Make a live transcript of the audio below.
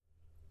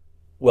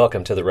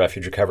Welcome to the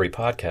Refuge Recovery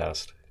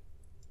Podcast.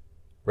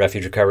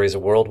 Refuge Recovery is a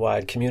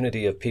worldwide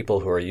community of people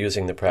who are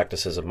using the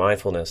practices of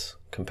mindfulness,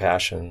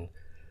 compassion,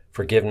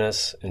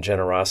 forgiveness, and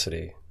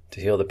generosity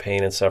to heal the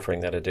pain and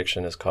suffering that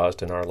addiction has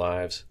caused in our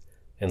lives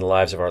and the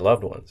lives of our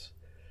loved ones.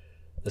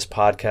 This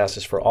podcast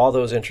is for all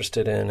those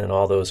interested in and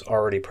all those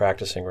already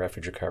practicing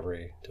refuge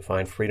recovery to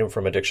find freedom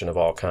from addiction of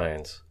all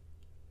kinds.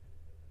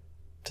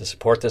 To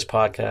support this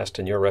podcast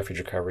and your refuge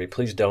recovery,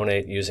 please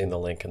donate using the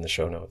link in the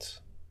show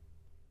notes.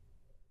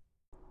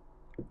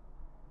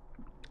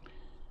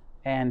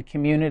 And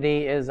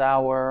community is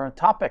our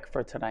topic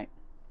for tonight.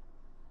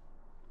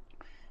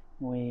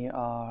 We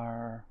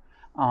are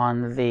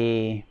on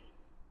the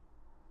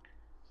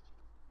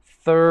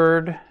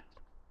third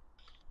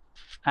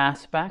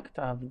aspect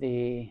of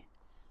the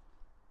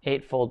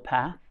Eightfold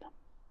Path,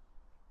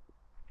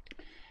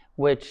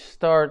 which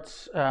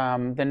starts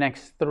the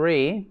next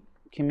three,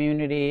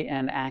 community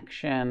and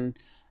action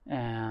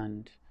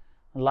and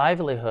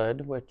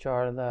livelihood, which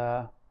are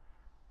the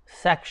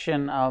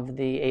section of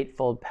the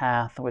Eightfold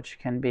Path which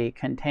can be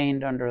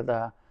contained under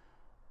the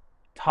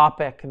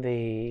topic,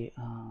 the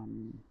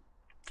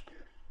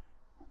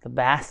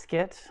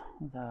basket,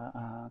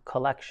 the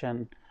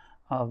collection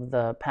of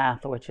the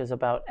path, which is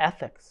about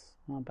ethics,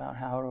 about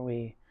how do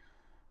we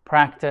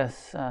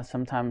practice,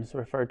 sometimes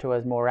referred to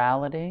as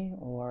morality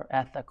or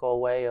ethical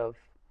way of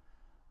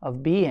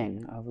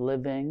being, of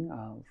living,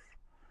 of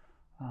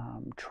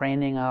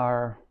training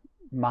our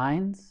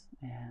minds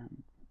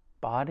and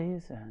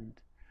bodies, and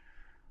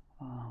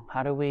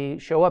how do we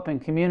show up in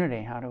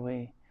community? How do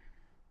we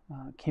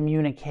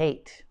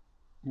communicate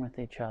with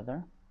each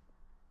other?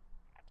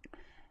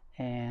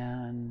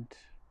 And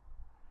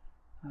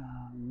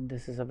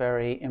this is a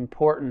very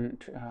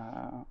important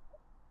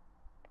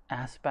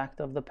aspect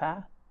of the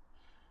path.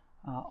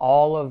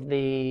 All of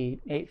the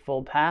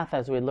Eightfold Path,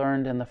 as we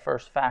learned in the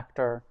first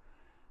factor,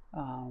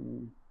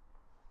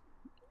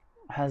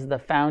 has the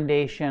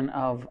foundation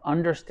of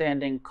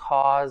understanding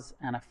cause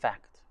and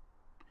effect,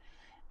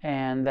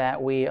 and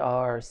that we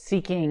are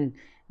seeking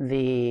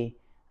the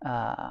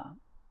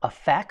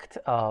effect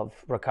of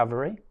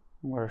recovery.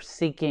 We're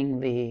seeking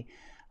the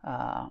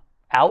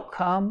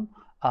outcome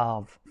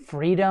of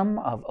freedom,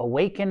 of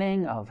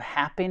awakening, of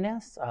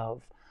happiness,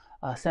 of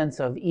a sense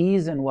of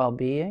ease and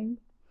well-being.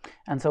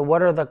 And so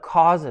what are the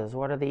causes?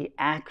 What are the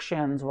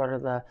actions? What are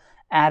the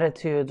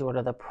attitudes? What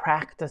are the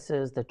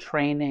practices, the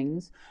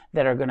trainings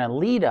that are going to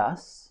lead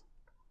us,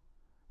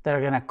 that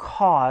are going to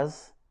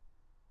cause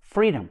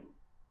freedom?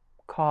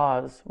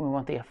 We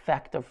want the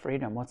effect of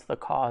freedom. What's the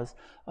cause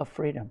of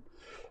freedom?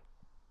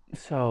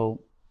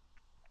 So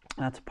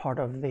that's part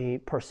of the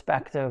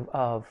perspective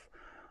of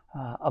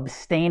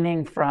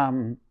abstaining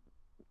from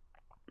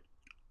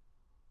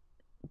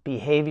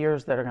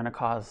behaviors that are going to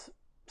cause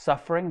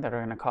suffering, that are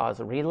going to cause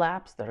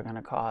relapse, that are going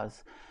to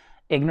cause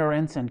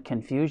ignorance and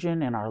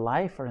confusion in our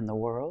life or in the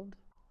world,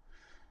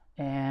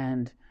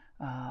 and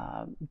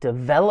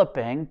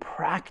developing,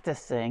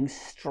 practicing,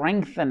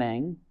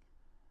 strengthening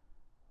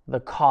the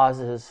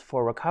causes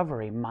for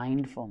recovery: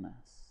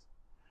 mindfulness,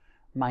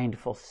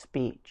 mindful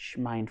speech,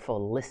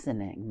 mindful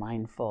listening,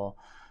 mindful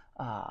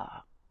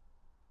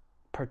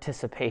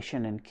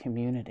participation in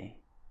community.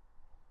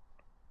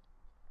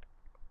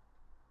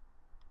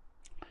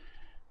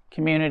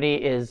 Community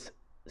is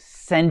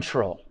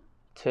central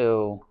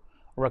to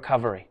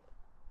recovery.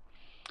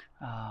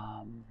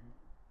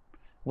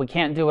 We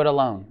can't do it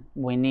alone.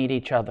 We need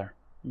each other.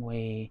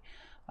 We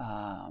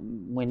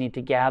need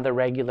to gather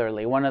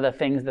regularly. One of the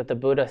things that the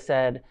Buddha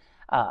said,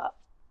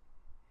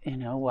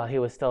 while he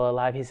was still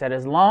alive, he said,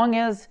 as long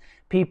as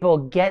people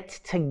get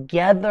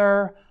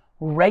together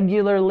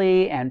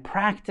regularly and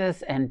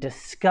practice and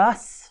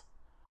discuss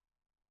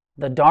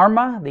the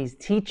Dharma, these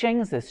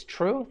teachings, this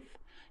truth,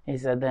 he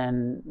said,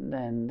 then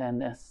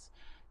this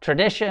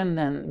tradition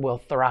then will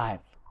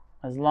thrive.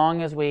 As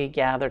long as we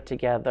gather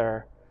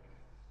together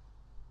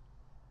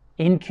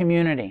in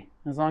community,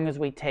 as long as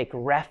we take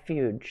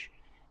refuge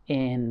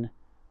in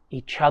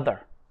each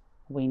other.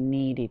 We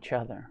need each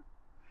other.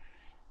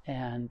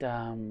 And,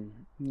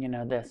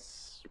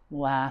 this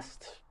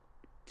last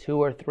 2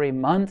 or 3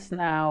 months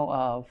now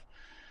of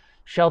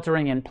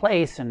sheltering in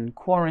place and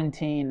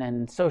quarantine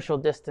and social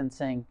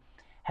distancing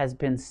has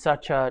been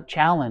such a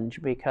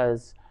challenge,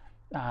 because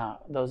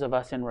those of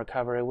us in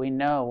recovery, we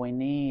know we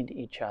need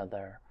each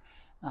other.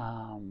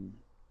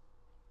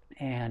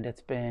 And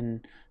it's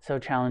been so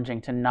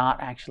challenging to not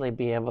actually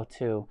be able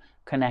to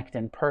connect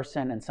in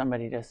person. And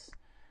somebody just,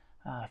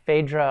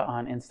 Phaedra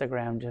on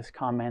Instagram just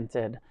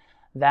commented,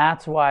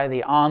 that's why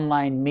the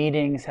online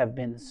meetings have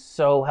been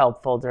so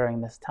helpful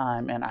during this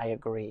time. And I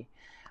agree.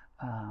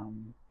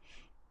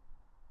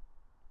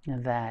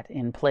 That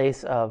in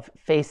place of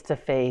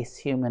face-to-face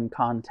human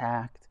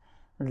contact,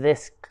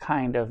 this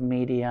kind of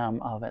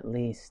medium of at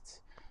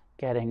least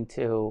getting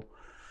to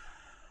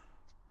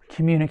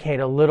communicate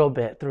a little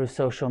bit through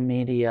social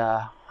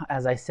media.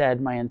 As I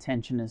said, my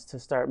intention is to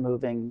start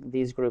moving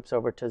these groups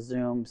over to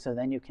Zoom, so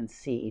then you can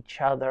see each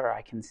other,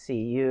 I can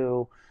see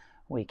you,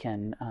 we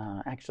can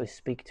actually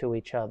speak to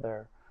each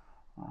other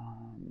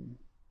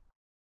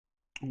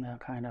the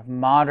kind of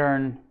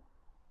modern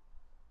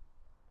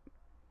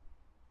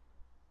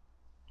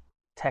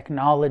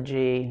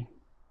technology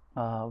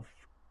of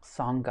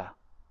Sangha,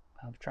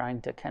 of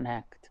trying to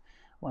connect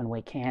when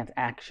we can't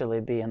actually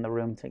be in the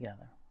room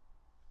together.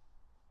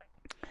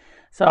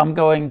 So I'm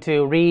going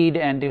to read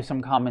and do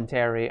some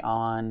commentary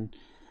on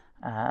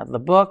the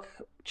book,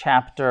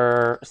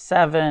 chapter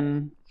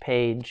 7,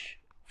 page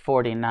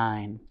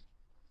 49.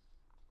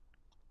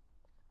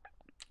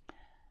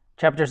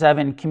 Chapter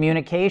 7,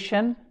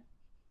 Communication,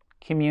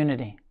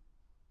 Community.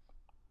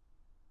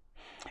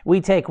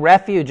 We take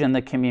refuge in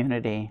the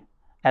community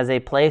as a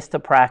place to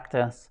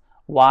practice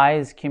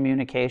wise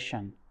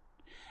communication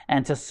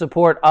and to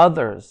support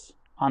others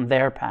on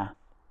their path.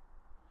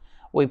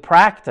 We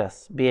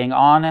practice being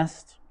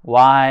honest,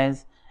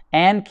 wise,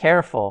 and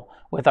careful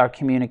with our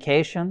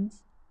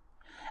communications,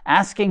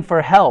 asking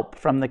for help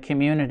from the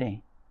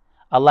community,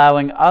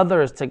 allowing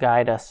others to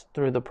guide us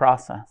through the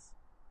process.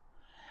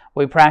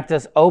 We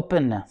practice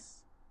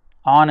openness,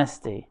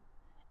 honesty,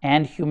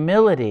 and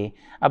humility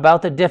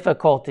about the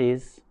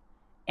difficulties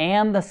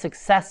and the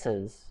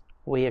successes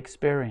we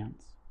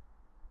experience.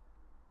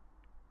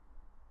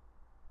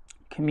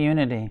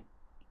 Community.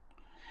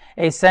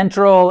 A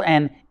central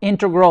and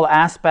integral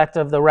aspect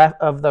of the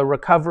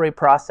recovery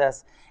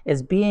process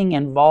is being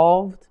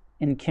involved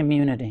in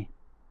community.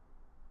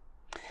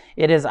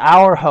 It is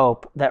our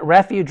hope that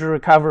Refuge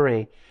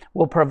Recovery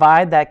will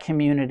provide that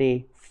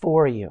community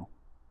for you.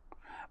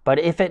 But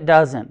if it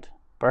doesn't,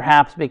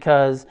 perhaps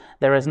because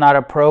there is not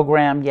a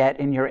program yet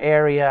in your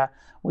area,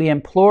 we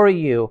implore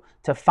you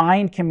to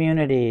find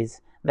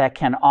communities that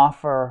can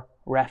offer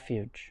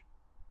refuge.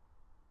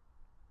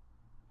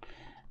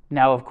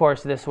 Now, of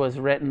course, this was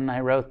written, I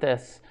wrote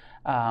this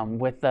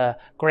with the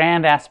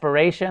grand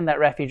aspiration that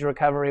Refuge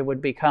Recovery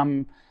would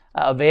become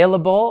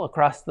available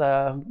across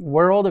the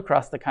world,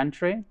 across the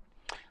country.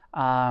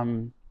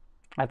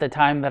 At the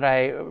time that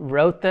I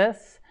wrote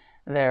this,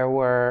 there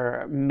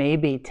were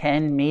maybe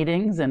 10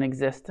 meetings in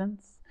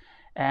existence.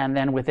 And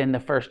then within the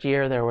first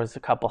year, there was a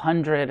couple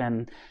hundred.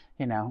 And,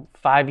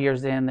 5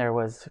 years in, there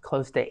was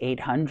close to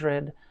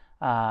 800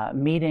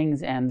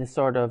 meetings. And this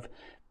sort of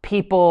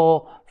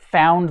people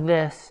found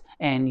this,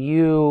 and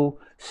you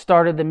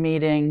started the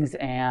meetings,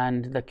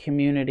 and the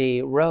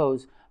community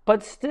rose.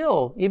 But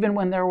still, even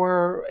when there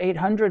were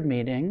 800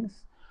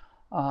 meetings,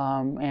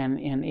 and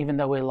even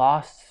though we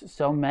lost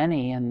so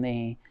many in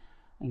the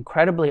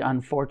incredibly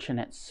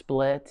unfortunate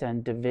split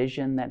and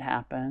division that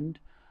happened,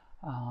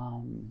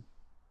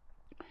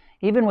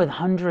 even with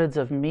hundreds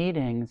of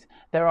meetings,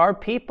 there are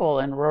people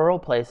in rural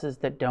places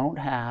that don't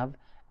have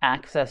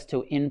access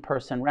to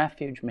in-person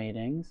refuge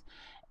meetings.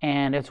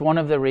 And it's one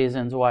of the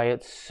reasons why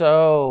it's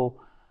so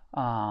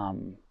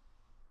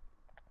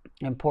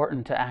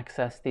important to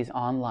access these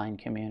online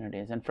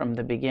communities. And from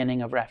the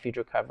beginning of Refuge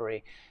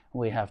Recovery,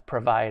 we have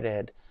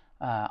provided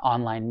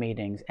online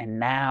meetings. And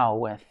now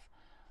with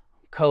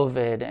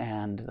COVID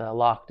and the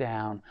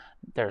lockdown,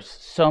 there's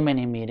so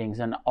many meetings,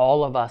 and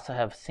all of us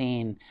have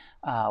seen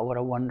what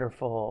a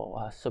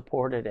wonderful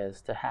support it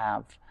is to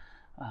have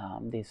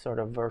these sort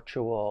of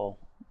virtual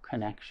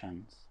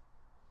connections.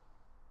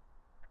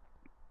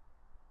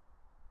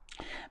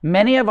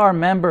 Many of our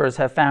members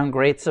have found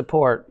great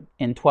support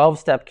in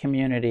 12-step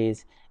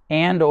communities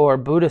and or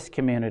Buddhist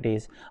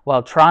communities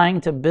while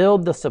trying to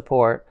build the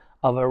support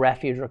of a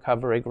Refuge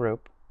Recovery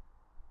group.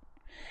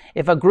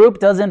 If a group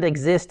doesn't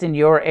exist in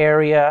your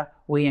area,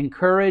 we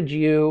encourage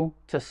you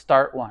to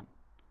start one.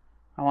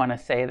 I want to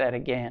say that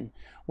again.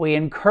 We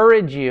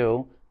encourage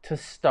you to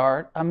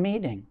start a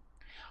meeting.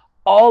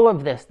 All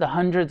of this, the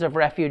hundreds of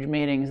refuge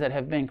meetings that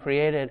have been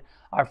created,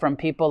 are from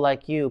people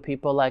like you,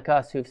 people like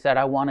us who've said,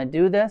 I want to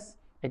do this.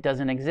 It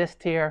doesn't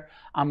exist here.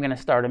 I'm going to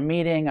start a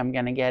meeting. I'm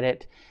going to get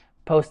it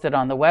posted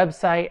on the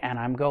website, and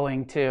I'm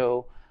going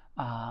to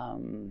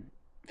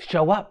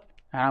show up.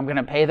 And I'm going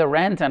to pay the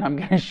rent, and I'm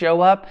going to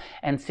show up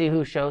and see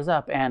who shows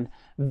up. And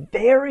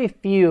very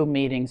few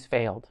meetings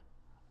failed.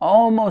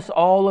 Almost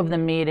all of the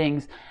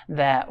meetings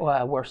that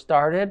were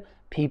started,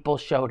 people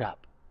showed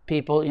up.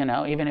 People,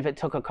 even if it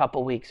took a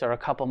couple weeks or a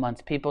couple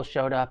months, people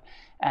showed up.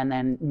 And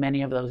then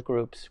many of those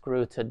groups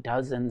grew to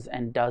dozens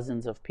and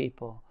dozens of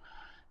people.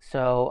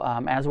 So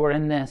as we're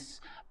in this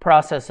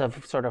process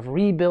of sort of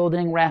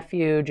rebuilding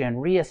refuge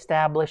and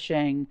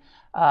reestablishing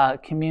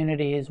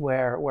communities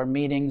where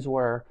meetings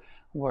were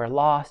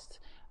lost,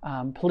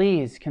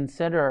 please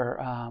consider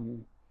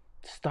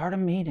start a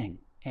meeting,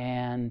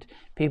 and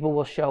people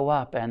will show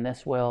up, and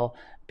this will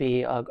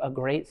be a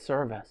great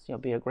service. You'll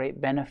be a great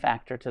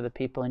benefactor to the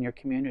people in your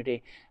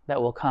community that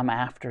will come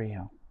after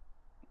you.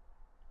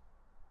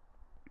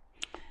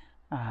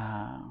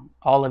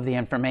 All of the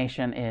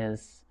information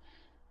is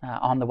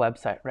on the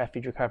website,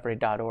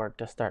 refugerecovery.org,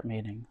 to start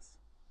meetings.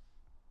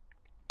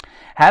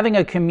 Having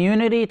a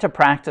community to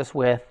practice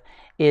with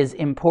is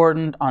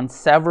important on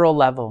several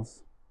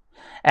levels.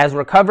 As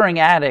recovering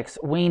addicts,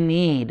 we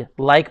need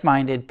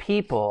like-minded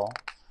people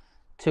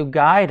to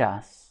guide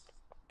us,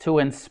 to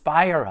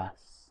inspire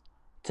us,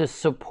 to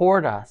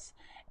support us,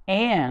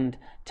 and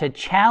to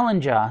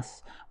challenge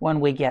us when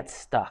we get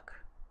stuck.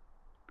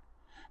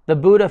 The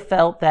Buddha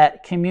felt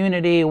that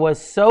community was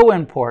so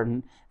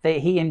important that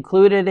he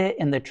included it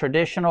in the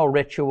traditional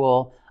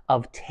ritual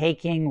of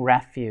taking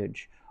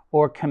refuge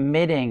or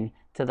committing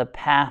to the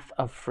path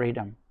of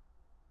freedom.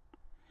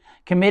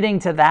 Committing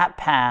to that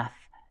path,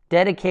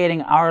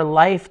 dedicating our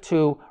life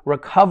to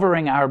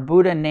recovering our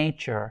Buddha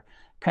nature,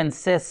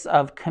 consists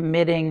of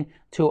committing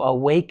to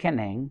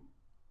awakening,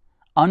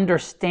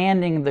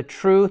 understanding the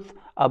truth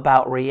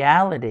about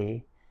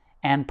reality,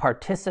 and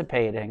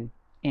participating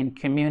in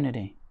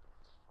community.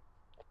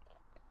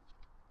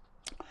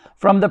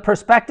 From the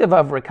perspective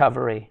of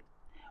recovery,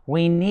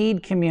 we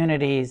need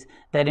communities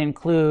that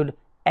include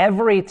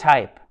every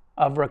type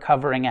of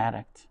recovering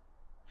addict.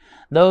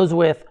 Those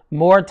with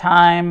more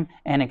time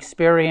and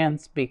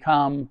experience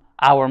become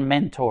our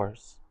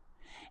mentors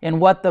in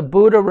what the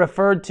Buddha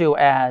referred to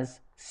as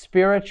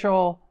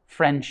spiritual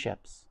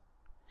friendships,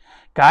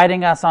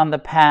 guiding us on the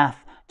path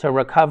to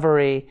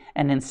recovery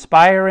and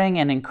inspiring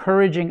and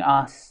encouraging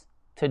us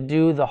to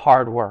do the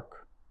hard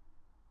work.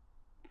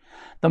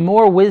 The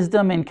more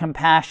wisdom and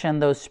compassion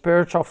those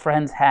spiritual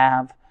friends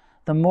have,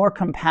 the more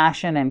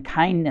compassion and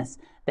kindness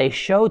they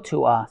show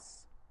to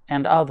us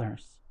and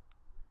others.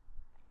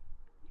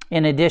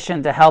 In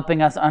addition to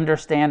helping us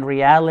understand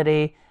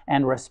reality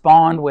and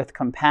respond with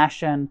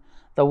compassion,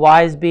 the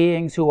wise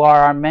beings who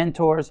are our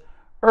mentors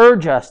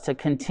urge us to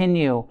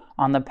continue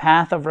on the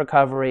path of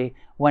recovery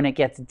when it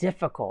gets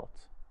difficult,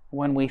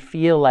 when we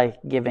feel like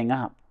giving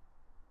up.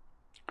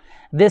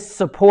 This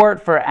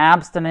support for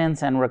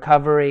abstinence and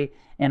recovery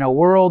in a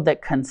world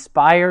that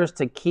conspires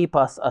to keep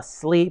us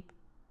asleep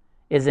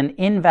is an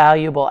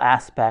invaluable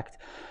aspect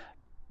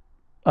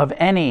of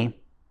any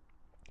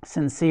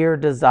sincere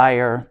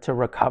desire to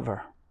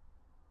recover.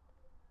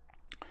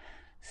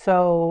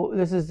 So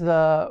this is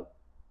the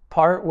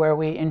part where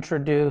we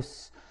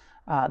introduce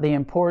the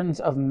importance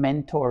of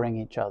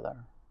mentoring each other.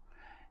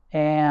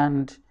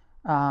 And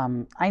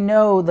I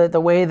know that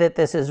the way that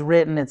this is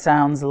written, it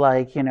sounds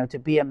like, to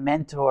be a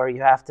mentor,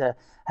 you have to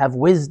have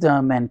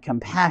wisdom and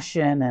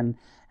compassion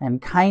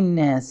and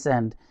kindness,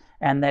 and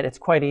that it's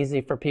quite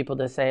easy for people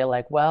to say,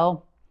 like,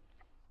 well,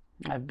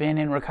 I've been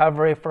in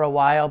recovery for a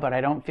while, but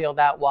I don't feel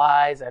that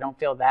wise, I don't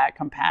feel that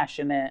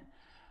compassionate,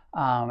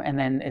 and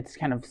then it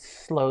kind of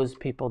slows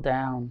people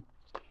down.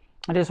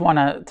 I just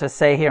want to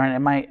say here, and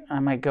I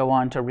might go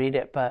on to read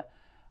it, but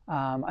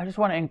I just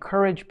want to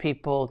encourage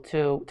people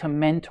to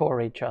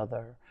mentor each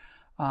other.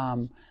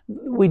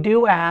 We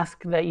do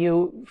ask that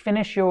you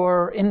finish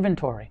your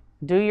inventory.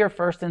 Do your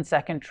first and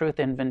second truth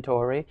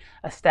inventory,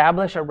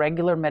 establish a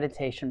regular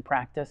meditation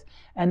practice,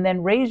 and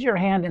then raise your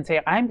hand and say,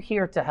 I'm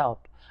here to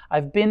help.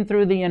 I've been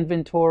through the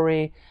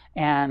inventory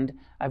and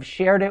I've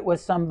shared it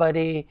with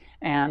somebody,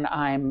 and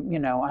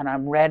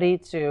I'm ready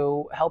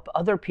to help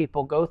other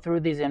people go through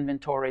these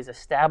inventories,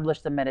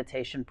 establish the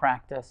meditation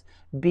practice,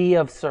 be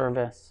of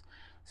service.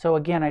 So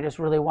again, I just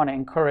really want to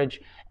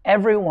encourage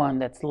everyone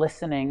that's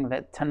listening,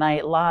 that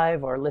tonight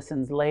live or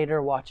listens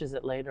later, watches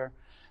it later,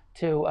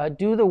 to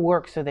do the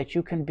work so that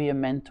you can be a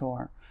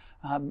mentor.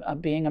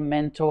 Being a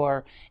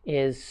mentor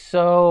is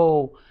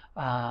so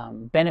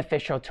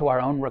beneficial to our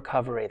own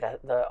recovery,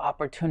 that the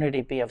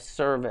opportunity to be of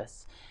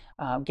service,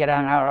 get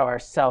out of our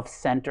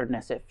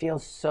self-centeredness. It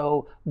feels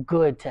so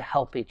good to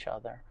help each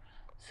other.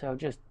 So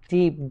just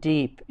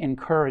deep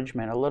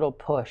encouragement, a little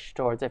push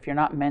towards, if you're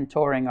not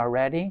mentoring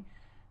already,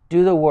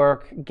 do the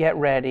work, get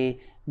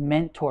ready,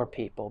 mentor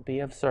people, be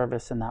of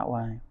service in that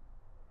way.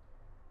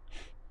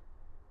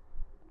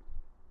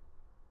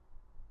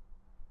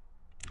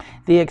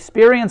 The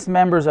experienced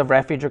members of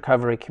Refuge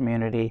Recovery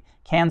Community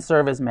can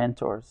serve as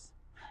mentors,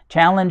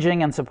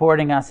 challenging and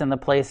supporting us in the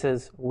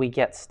places we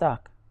get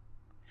stuck.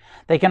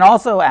 They can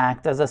also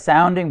act as a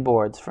sounding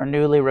boards for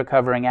newly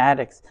recovering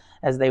addicts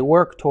as they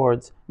work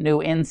towards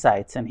new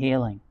insights and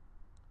healing.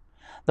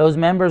 Those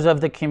members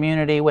of the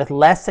community with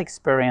less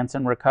experience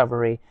in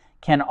recovery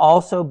can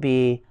also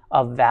be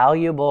of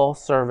valuable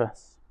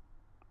service.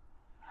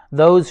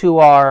 Those who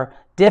are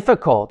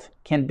difficult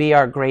can be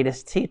our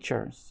greatest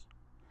teachers.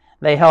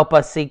 They help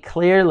us see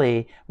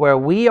clearly where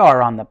we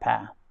are on the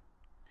path.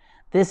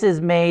 This is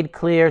made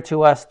clear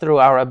to us through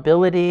our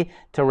ability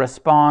to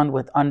respond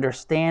with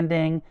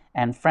understanding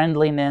and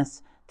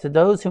friendliness to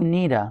those who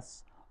need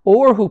us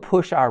or who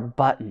push our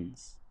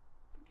buttons.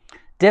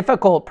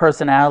 Difficult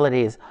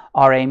personalities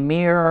are a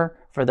mirror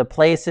for the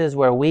places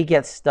where we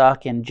get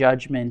stuck in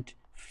judgment,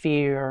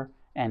 fear,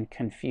 and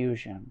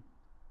confusion.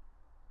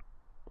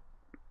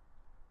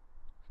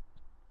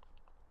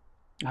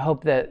 I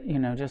hope that,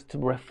 just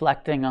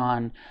reflecting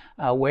on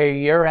where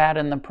you're at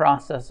in the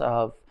process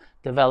of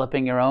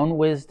developing your own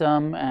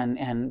wisdom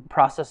and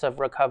process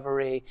of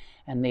recovery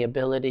and the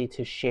ability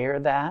to share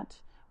that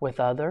with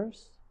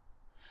others.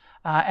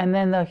 And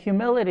then the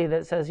humility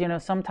that says,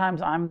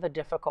 sometimes I'm the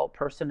difficult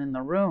person in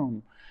the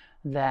room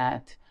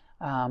that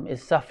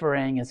is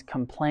suffering, is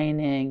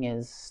complaining,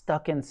 is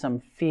stuck in some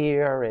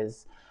fear,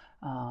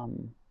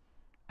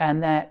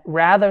 and that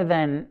rather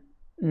than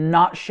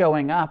not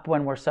showing up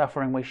when we're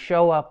suffering. We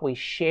show up, we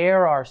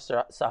share our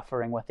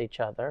suffering with each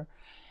other,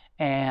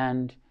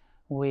 and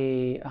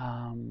we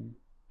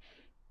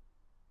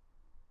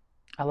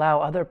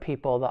allow other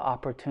people the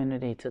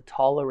opportunity to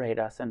tolerate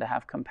us and to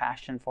have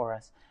compassion for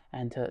us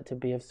and to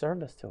be of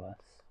service to us.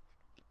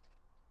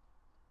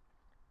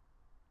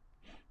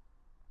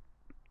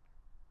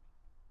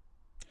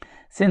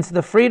 Since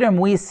the freedom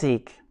we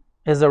seek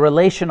is a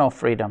relational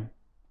freedom,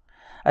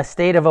 a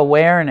state of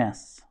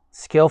awareness,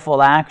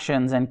 skillful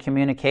actions, and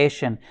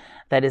communication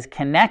that is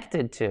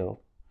connected to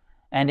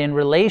and in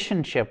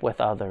relationship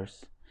with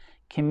others,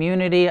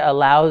 community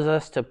allows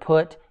us to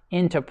put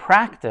into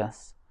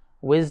practice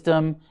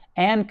wisdom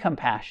and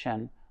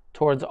compassion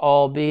towards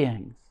all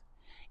beings,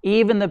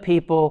 even the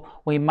people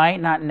we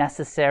might not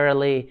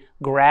necessarily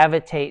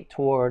gravitate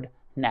toward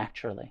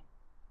naturally.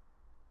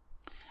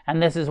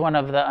 And this is one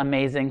of the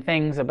amazing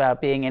things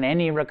about being in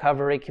any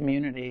recovery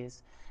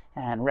communities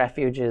and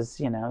refuges,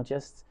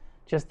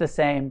 just the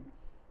same.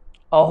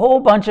 A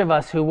whole bunch of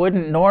us who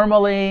wouldn't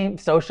normally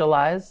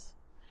socialize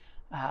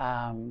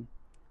come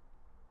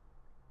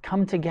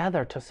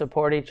together to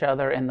support each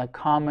other in the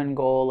common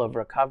goal of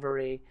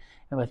recovery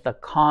and with the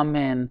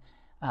common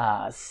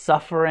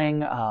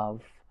suffering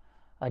of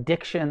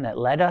addiction that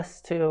led us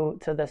to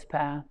this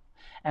path.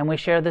 And we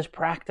share this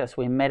practice.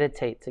 We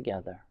meditate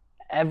together.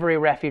 Every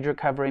refuge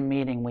recovery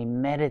meeting, we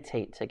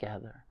meditate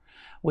together.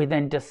 We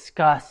then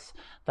discuss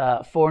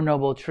the Four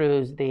Noble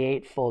Truths, the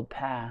Eightfold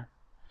Path.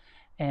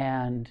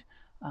 And,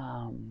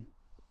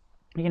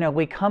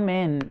 we come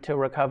into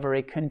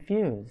recovery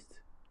confused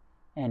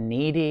and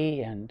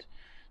needy and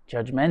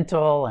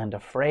judgmental and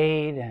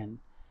afraid.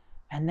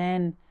 And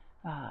then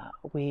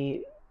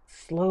we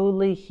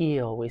slowly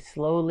heal, we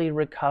slowly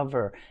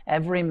recover.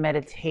 Every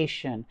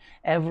meditation,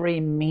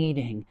 every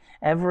meeting,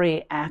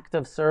 every act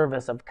of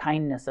service, of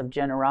kindness, of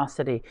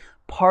generosity,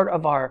 part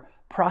of our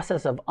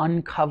process of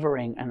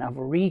uncovering and of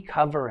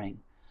recovering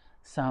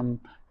some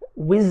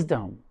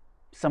wisdom,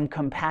 some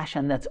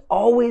compassion that's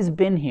always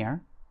been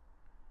here,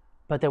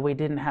 but that we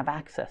didn't have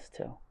access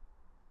to.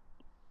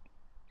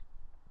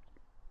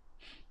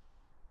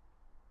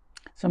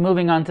 So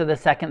moving on to the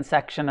second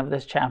section of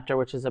this chapter,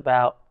 which is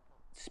about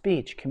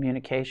speech,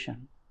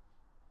 communication.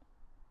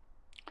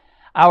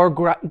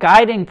 Our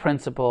guiding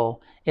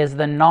principle is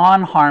the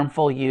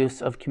non-harmful use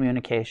of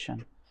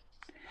communication.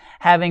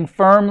 Having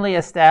firmly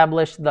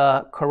established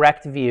the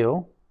correct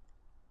view,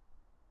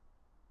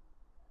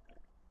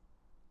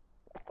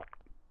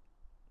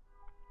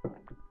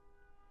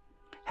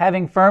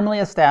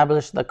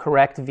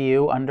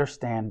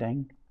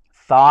 understanding,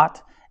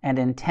 thought, and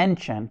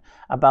intention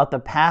about the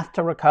path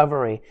to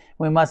recovery,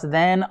 we must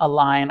then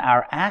align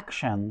our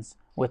actions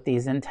with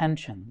these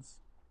intentions.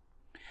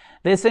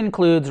 This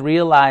includes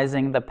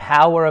realizing the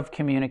power of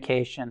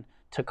communication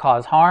to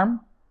cause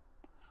harm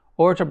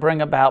or to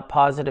bring about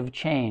positive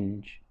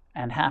change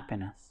and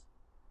happiness.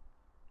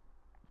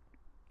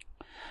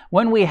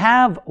 When we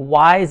have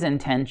wise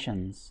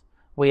intentions,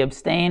 we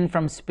abstain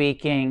from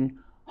speaking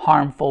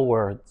harmful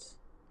words.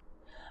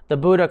 The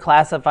Buddha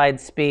classified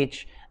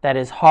speech that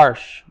is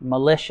harsh,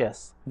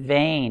 malicious,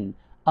 vain,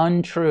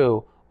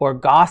 untrue, or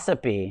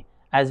gossipy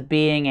as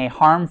being a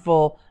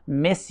harmful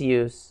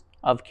misuse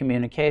of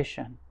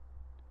communication.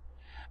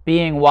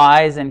 Being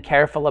wise and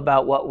careful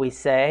about what we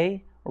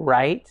say,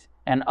 write,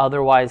 and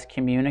otherwise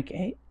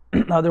communicate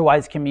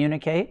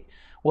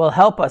will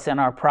help us in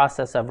our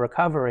process of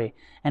recovery,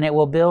 and it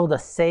will build a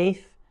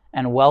safe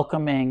and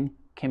welcoming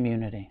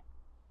community.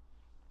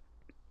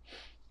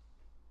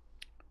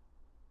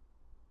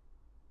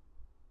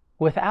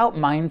 Without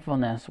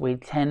mindfulness, we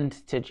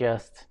tend to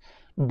just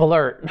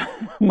blurt.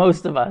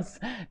 Most of us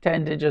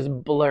tend to just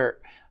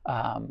blurt,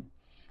 kind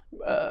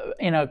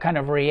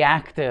of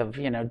reactive,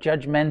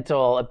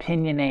 judgmental,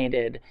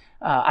 opinionated.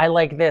 I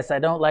like this, I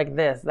don't like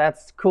this.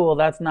 That's cool,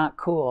 that's not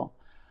cool.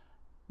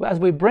 As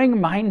we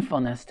bring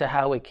mindfulness to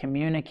how we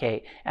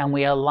communicate and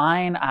we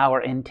align our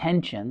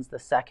intentions, the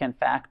second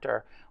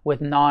factor,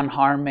 with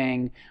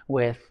non-harming,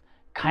 with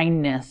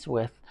kindness,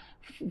 with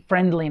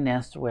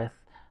friendliness, with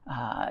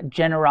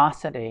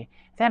generosity,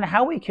 then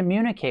how we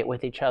communicate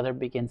with each other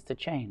begins to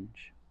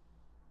change.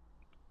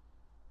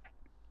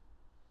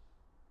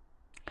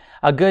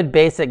 A good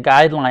basic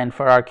guideline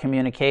for our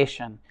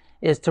communication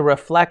is to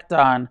reflect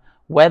on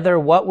whether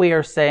what we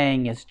are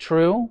saying is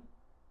true,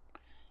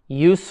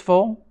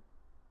 useful,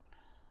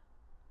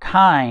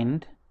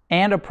 kind,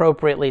 and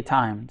appropriately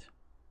timed.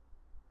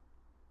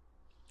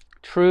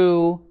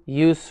 True,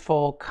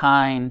 useful,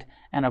 kind,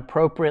 and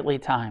appropriately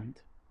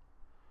timed.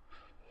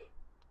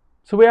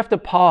 So we have to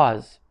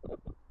pause.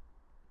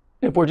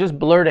 If we're just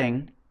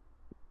blurting,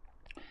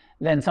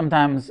 then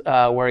sometimes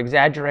we're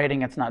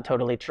exaggerating, it's not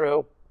totally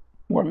true.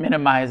 We're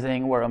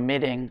minimizing, we're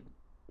omitting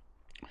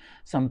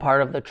some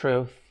part of the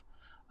truth.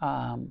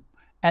 And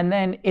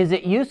then is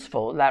it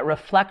useful? That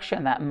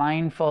reflection, that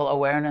mindful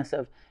awareness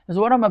of, is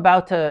what I'm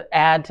about to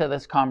add to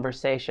this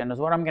conversation, is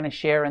what I'm going to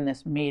share in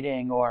this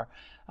meeting, or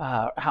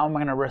how am I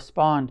going to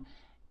respond?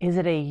 Is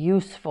it a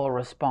useful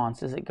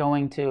response? Is it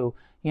going to,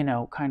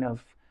 kind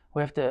of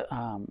We have to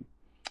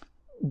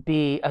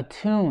be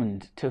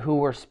attuned to who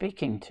we're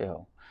speaking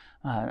to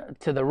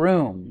the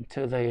room,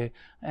 to the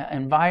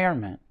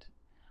environment.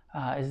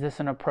 Is this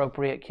an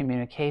appropriate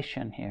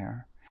communication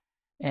here?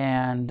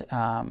 And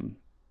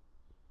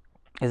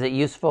is it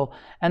useful?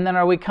 And then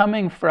are we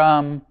coming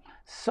from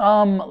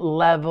some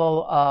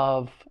level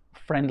of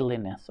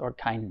friendliness or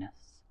kindness?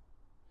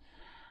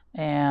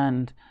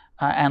 And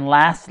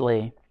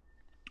lastly,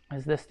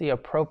 is this the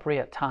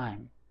appropriate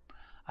time?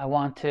 I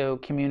want to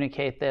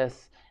communicate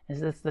this. Is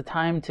this the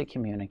time to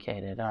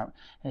communicate it? Or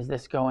is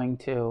this going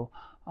to,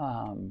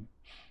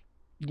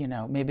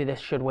 maybe this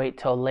should wait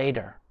till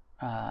later?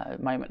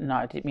 It might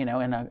not, in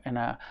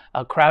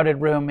a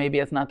crowded room, maybe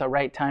it's not the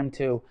right time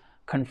to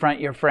confront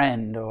your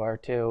friend or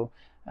to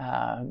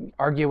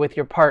argue with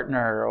your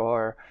partner,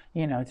 or,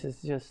 to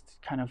just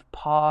kind of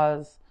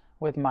pause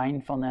with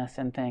mindfulness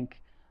and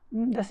think,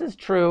 this is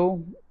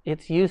true,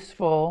 it's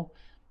useful,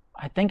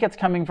 I think it's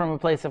coming from a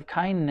place of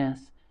kindness,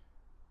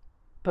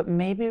 but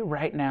maybe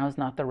right now is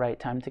not the right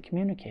time to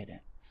communicate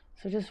it.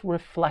 So just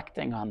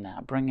reflecting on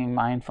that, bringing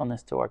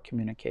mindfulness to our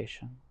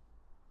communication.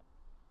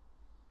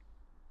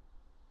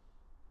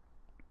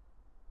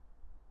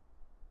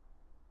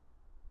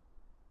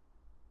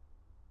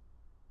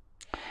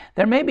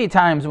 There may be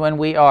times when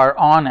we are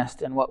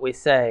honest in what we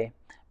say,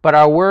 but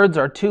our words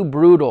are too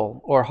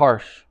brutal or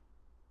harsh.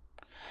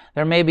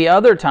 There may be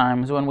other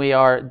times when we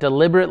are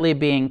deliberately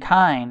being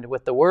kind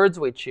with the words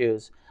we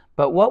choose,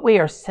 but what we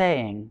are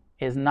saying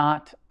is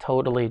not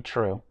totally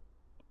true.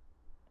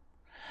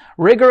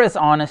 Rigorous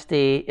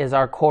honesty is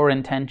our core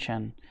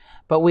intention,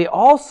 but we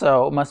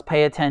also must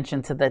pay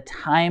attention to the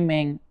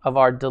timing of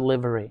our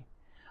delivery,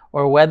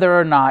 or whether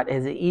or not it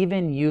is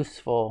even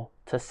useful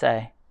to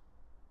say.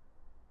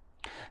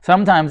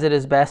 Sometimes it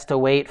is best to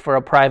wait for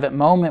a private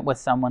moment with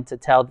someone to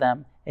tell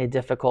them a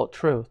difficult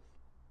truth.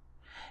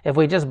 If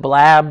we just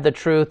blab the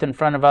truth in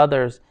front of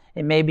others,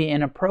 it may be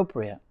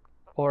inappropriate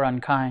or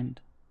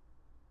unkind.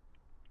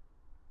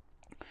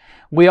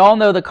 We all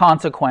know the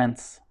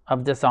consequence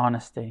of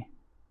dishonesty.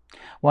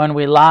 When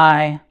we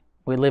lie,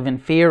 we live in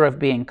fear of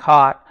being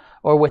caught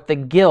or with the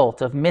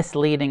guilt of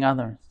misleading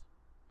others.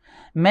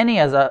 Many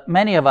of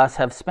us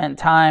have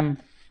spent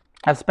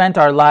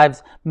our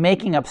lives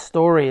making up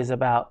stories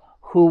about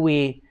who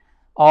we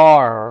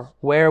are or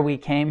where we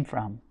came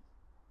from.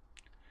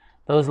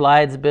 Those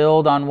lies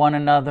build on one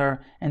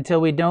another until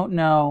we don't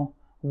know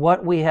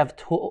what we have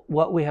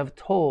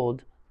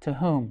told to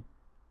whom.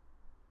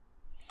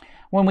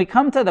 When we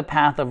come to the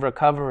path of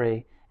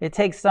recovery, it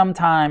takes some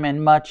time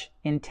and much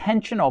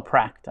intentional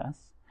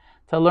practice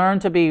to learn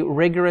to be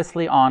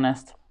rigorously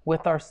honest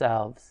with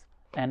ourselves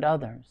and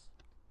others.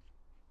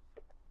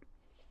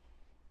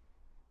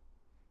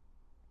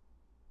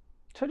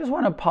 So I just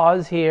want to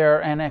pause here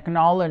and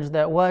acknowledge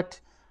that what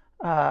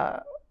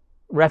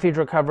Refuge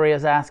Recovery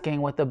is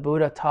asking, what the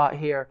Buddha taught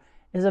here,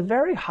 is a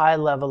very high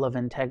level of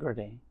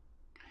integrity.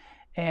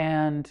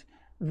 And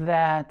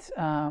that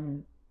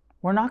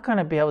we're not going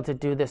to be able to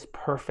do this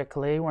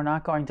perfectly. We're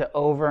not going to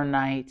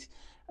overnight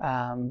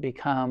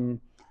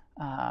become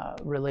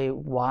really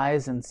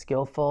wise and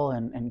skillful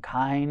and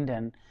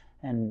kind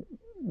and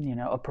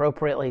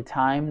appropriately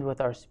timed with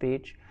our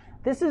speech.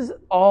 This is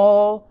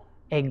all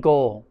a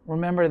goal.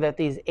 Remember that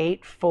these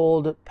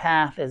eightfold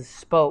path is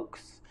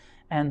spokes.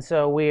 And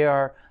so we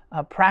are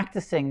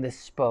practicing this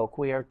spoke.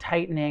 We are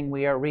tightening,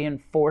 we are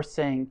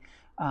reinforcing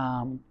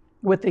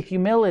with the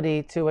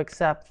humility to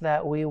accept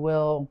that we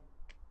will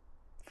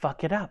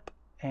fuck it up.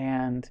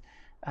 And,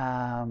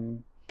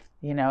 and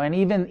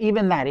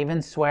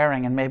even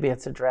swearing, and maybe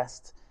it's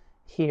addressed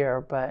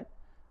here, but,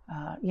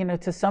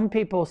 to some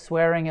people,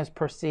 swearing is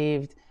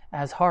perceived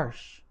as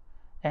harsh.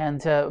 And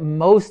to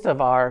most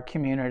of our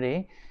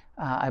community,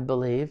 I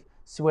believe,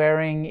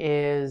 swearing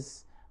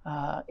is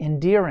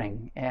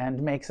endearing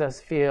and makes us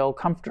feel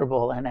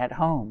comfortable and at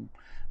home.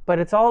 But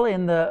it's all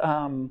in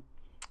the,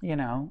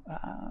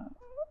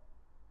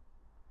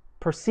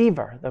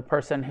 perceiver, the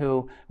person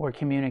who we're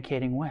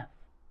communicating with.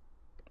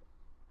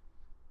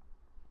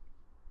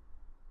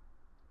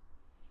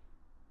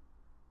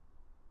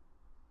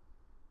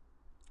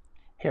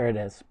 Here it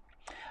is.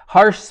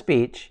 Harsh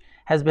speech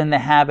has been the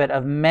habit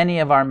of many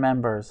of our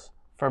members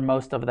for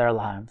most of their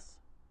lives.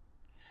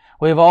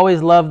 We've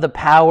always loved the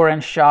power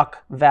and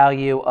shock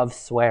value of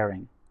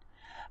swearing.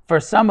 For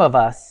some of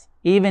us,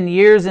 even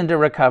years into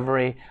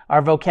recovery,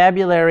 our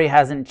vocabulary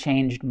hasn't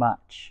changed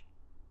much.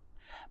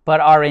 But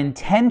our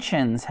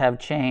intentions have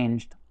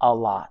changed a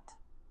lot.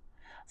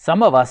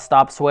 Some of us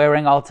stopped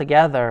swearing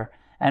altogether,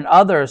 and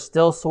others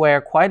still swear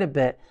quite a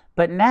bit,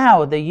 but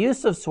now the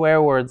use of swear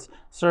words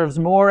serves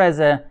more as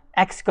an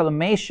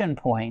exclamation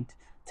point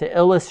to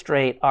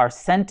illustrate our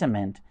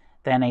sentiment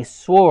than a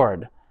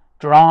sword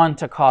drawn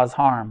to cause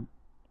harm.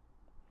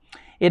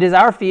 It is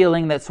our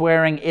feeling that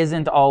swearing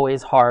isn't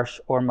always harsh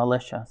or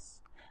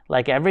malicious.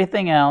 Like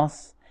everything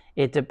else,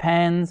 it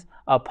depends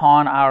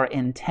upon our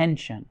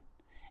intention.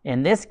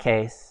 In this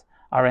case,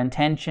 our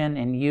intention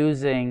in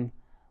using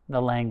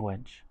the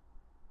language.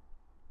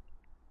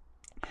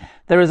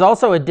 There is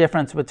also a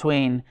difference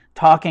between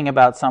talking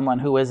about someone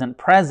who isn't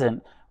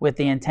present with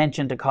the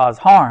intention to cause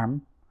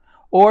harm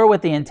or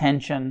with the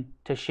intention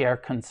to share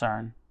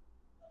concern.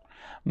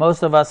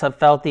 Most of us have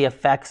felt the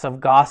effects of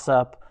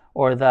gossip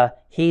or the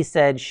he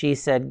said, she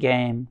said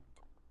game.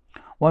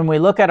 When we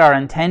look at our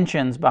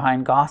intentions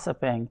behind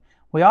gossiping,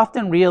 we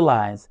often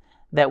realize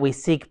that we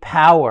seek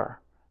power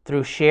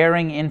through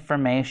sharing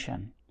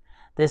information.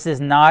 This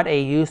is not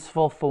a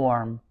useful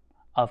form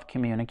of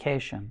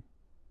communication.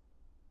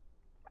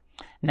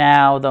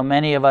 Now, though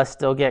many of us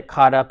still get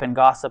caught up in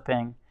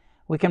gossiping,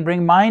 we can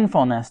bring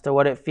mindfulness to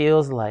what it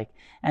feels like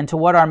and to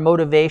what our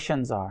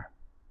motivations are.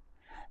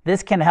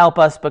 This can help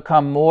us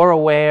become more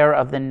aware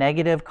of the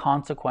negative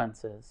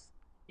consequences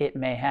it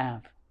may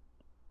have.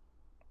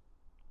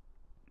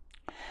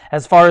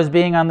 As far as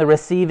being on the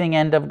receiving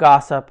end of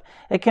gossip,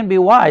 it can be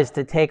wise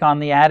to take on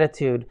the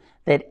attitude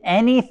that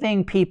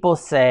anything people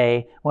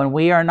say when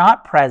we are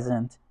not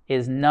present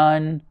is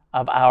none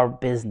of our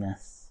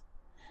business.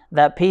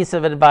 That piece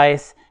of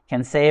advice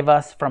can save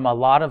us from a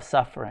lot of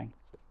suffering.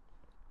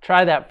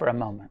 Try that for a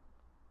moment.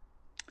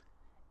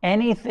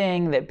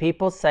 Anything that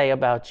people say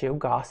about you,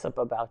 gossip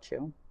about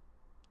you,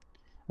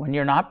 when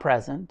you're not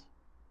present,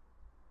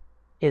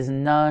 is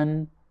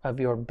none of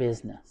your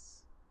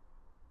business.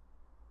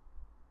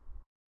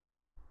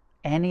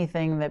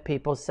 Anything that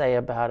people say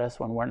about us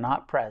when we're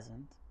not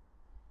present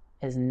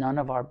is none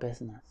of our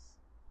business.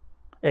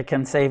 It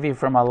can save you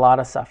from a lot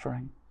of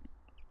suffering.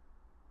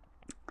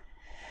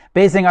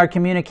 Basing our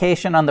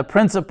communication on the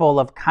principle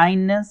of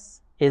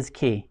kindness is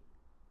key.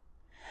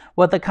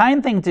 What the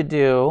kind thing to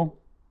do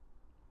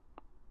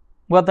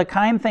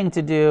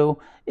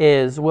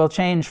is will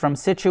change from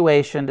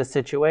situation to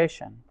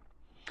situation.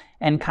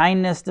 And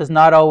kindness does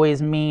not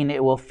always mean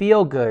it will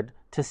feel good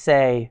to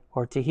say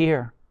or to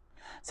hear.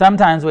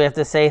 Sometimes we have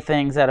to say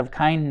things out of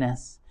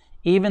kindness,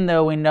 even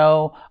though we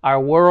know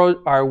our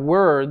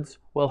words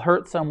will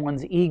hurt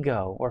someone's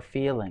ego or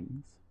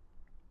feelings.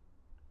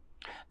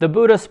 The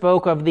Buddha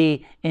spoke of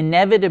the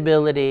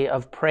inevitability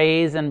of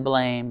praise and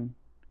blame,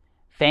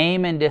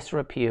 fame and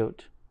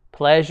disrepute,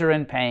 pleasure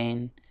and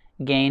pain,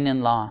 gain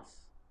and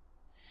loss.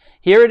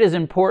 Here it is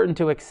important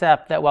to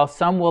accept that while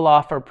some will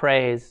offer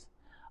praise,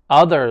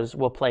 others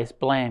will place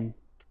blame.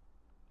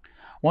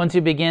 Once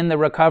you begin the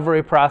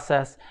recovery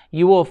process,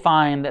 you will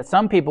find that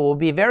some people will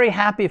be very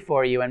happy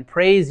for you and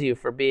praise you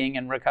for being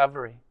in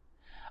recovery.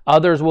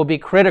 Others will be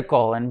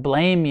critical and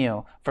blame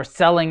you for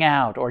selling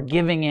out or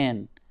giving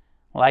in,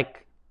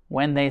 like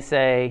when they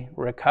say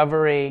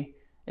recovery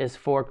is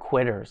for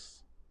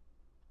quitters.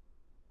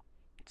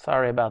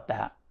 Sorry about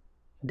that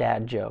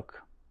dad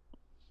joke.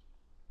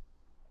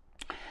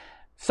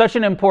 Such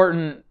an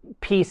important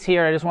piece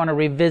here. I just want to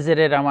revisit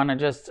it. I want to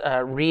just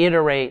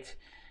reiterate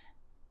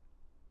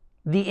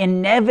the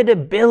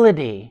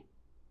inevitability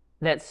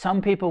that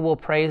some people will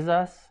praise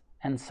us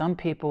and some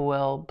people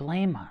will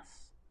blame us,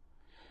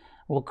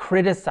 will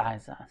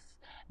criticize us.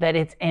 That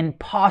it's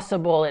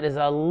impossible, it is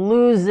a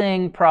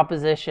losing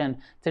proposition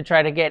to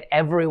try to get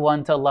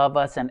everyone to love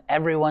us and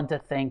everyone to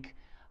think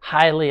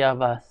highly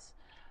of us.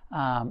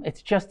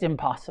 It's just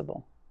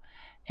impossible.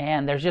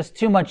 And there's just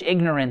too much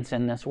ignorance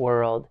in this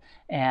world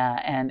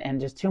and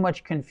just too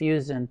much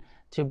confusion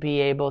to be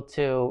able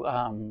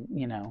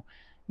to,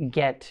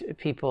 get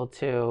people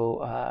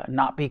to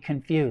not be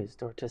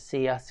confused or to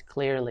see us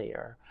clearly.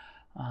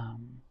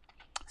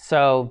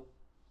 So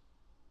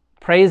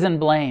praise and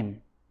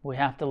blame. We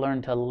have to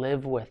learn to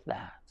live with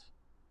that.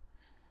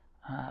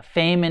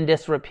 Fame and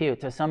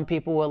disrepute. So some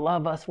people will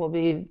love us, will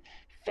be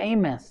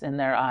famous in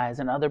their eyes,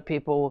 and other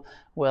people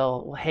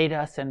will hate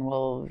us and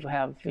will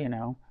have,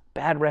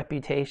 bad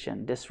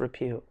reputation,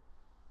 disrepute.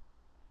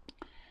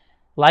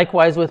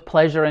 Likewise with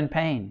pleasure and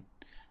pain.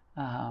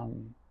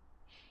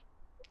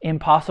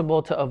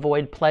 Impossible to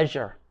avoid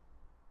pleasure.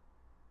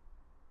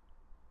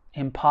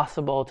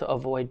 Impossible to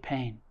avoid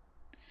pain.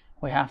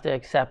 We have to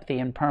accept the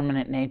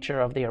impermanent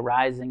nature of the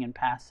arising and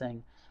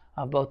passing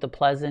of both the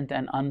pleasant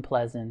and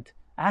unpleasant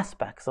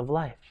aspects of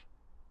life.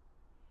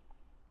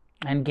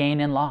 And gain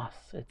and loss.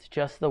 It's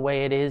just the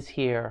way it is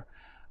here.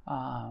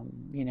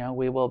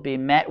 We will be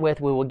met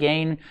with, we will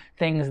gain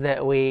things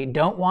that we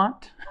don't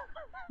want.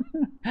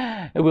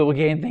 We will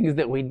gain things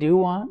that we do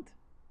want.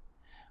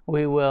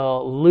 We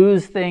will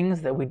lose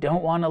things that we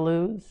don't want to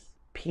lose.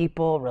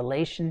 People,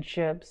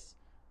 relationships,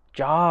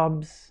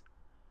 jobs,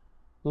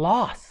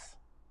 loss.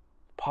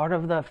 Part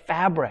of the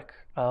fabric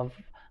of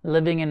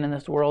living in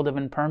this world of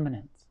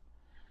impermanence.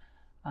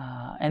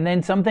 And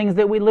then some things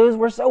that we lose,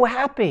 we're so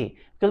happy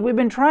because we've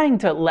been trying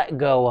to let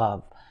go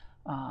of.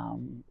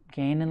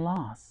 Gain and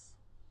loss.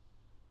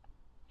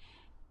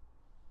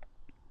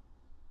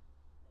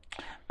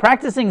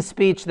 Practicing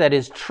speech that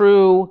is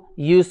true,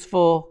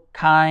 useful,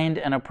 kind,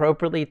 and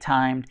appropriately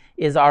timed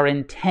is our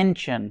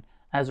intention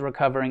as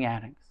recovering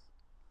addicts.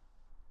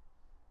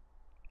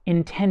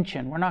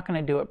 Intention. We're not going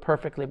to do it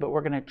perfectly, but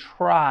we're going to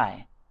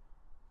try.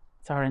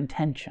 It's our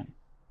intention.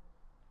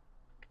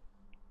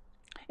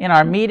 In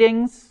our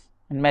meetings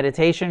and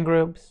meditation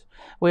groups,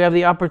 We have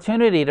the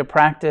opportunity to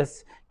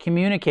practice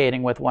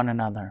communicating with one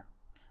another.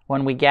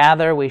 When we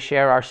gather, we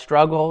share our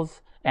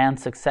struggles and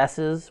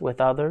successes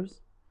with others,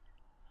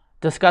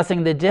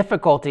 discussing the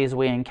difficulties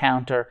we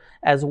encounter,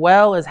 as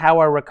well as how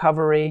our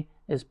recovery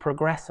is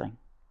progressing.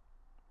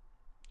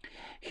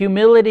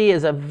 Humility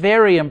is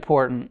very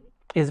important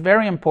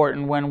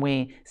when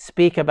we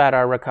speak about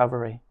our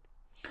recovery,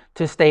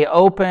 to stay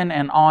open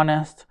and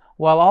honest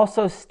while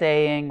also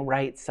staying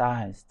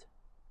right-sized.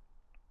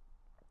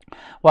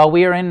 While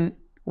we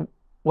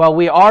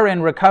are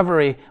in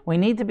recovery, we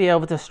need to be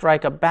able to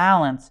strike a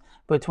balance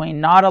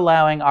between not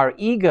allowing our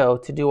ego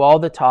to do all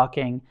the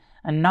talking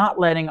and not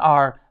letting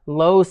our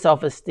low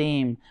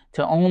self-esteem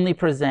to only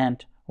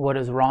present what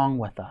is wrong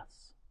with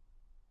us.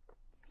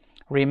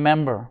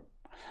 Remember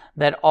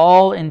that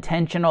all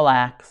intentional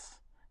acts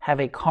have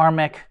a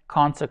karmic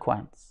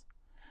consequence.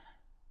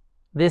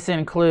 This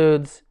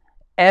includes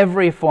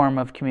every form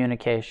of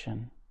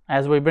communication.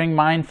 As we bring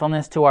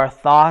mindfulness to our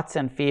thoughts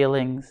and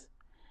feelings,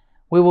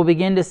 we will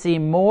begin to see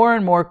more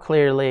and more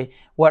clearly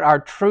what our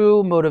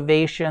true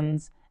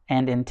motivations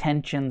and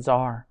intentions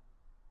are.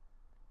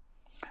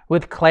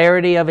 With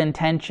clarity of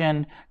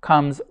intention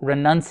comes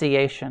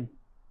renunciation.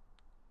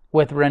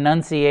 With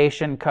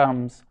renunciation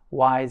comes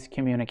wise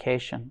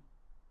communication.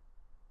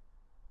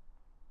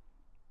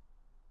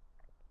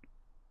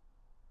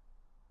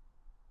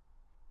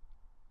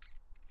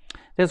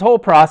 This whole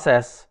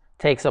process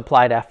takes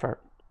applied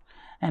effort,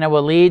 and it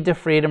will lead to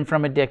freedom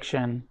from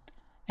addiction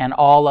and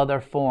all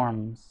other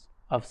forms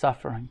of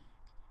suffering.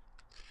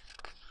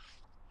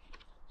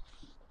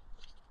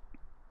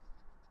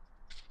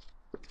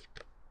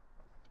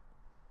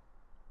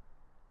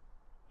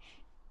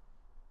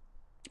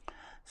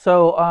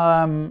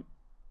 So,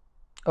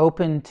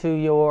 open to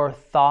your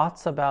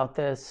thoughts about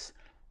this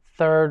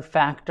third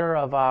factor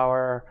of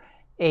our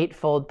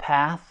eightfold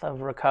path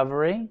of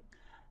recovery,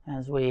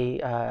 as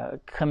we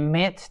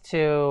commit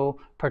to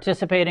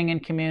participating in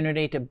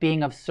community, to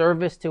being of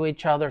service to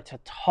each other, to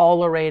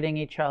tolerating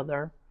each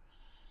other,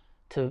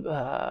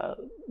 to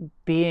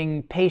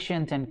being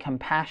patient and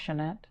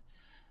compassionate,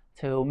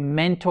 to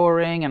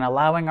mentoring and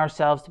allowing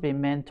ourselves to be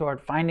mentored,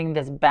 finding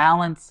this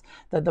balance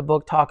that the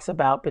book talks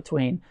about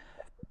between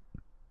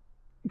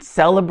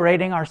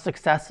celebrating our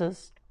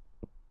successes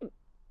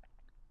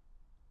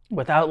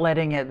without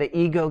letting the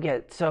ego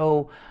get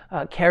so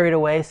carried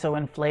away, so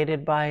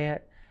inflated by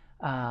it,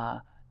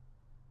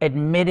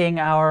 admitting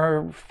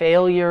our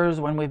failures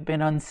when we've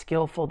been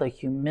unskillful, the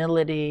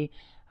humility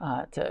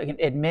to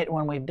admit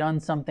when we've done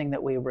something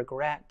that we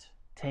regret,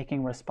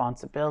 taking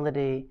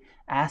responsibility,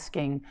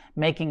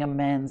 making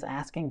amends,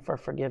 asking for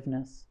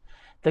forgiveness.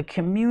 The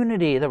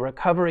community, the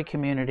recovery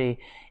community,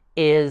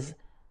 is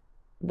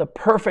the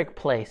perfect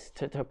place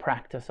to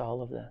practice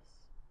all of this.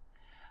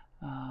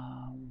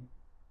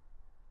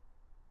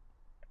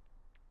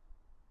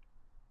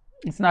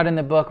 It's not in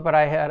the book, but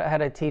I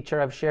had a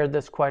teacher, I've shared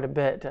this quite a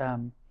bit,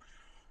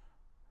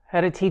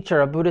 had a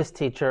teacher, a Buddhist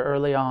teacher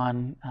early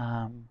on,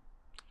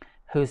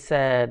 who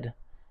said,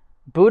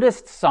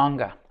 Buddhist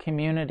Sangha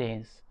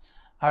communities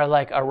are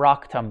like a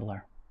rock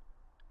tumbler.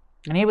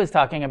 And he was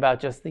talking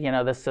about just,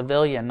 the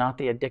civilian, not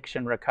the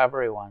addiction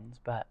recovery ones,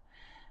 but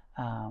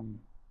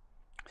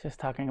just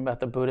talking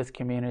about the Buddhist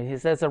community. He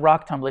says a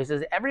rock tumbler, he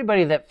says,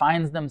 everybody that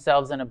finds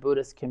themselves in a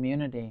Buddhist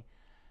community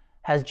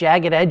has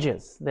jagged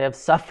edges. They have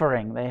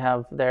suffering. They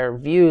have their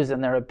views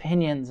and their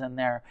opinions, and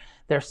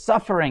they're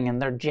suffering and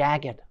they're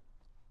jagged.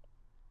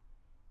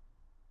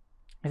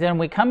 Then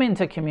we come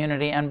into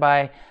community, and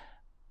by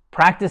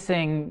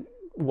practicing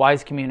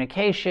wise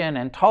communication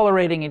and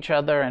tolerating each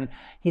other, and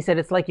he said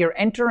it's like you're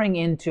entering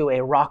into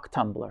a rock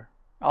tumbler,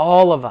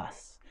 all of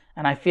us.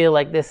 And I feel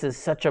like this is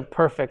such a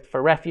perfect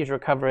for refuge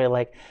recovery,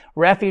 like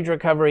refuge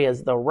recovery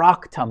is the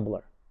rock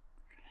tumbler.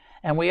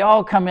 And we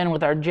all come in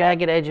with our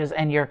jagged edges,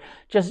 and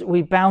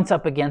we bounce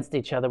up against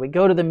each other. We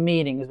go to the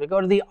meetings, we go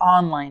to the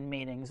online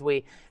meetings,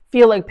 we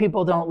feel like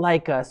people don't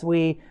like us,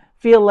 we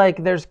feel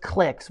like there's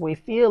cliques, we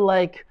feel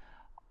like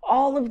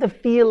all of the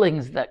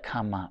feelings that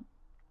come up.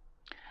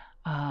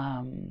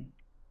 And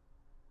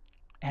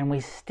we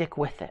stick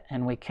with it,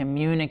 and we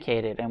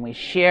communicate it, and we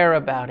share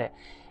about it.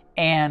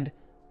 And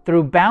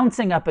through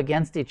bouncing up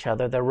against each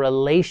other, the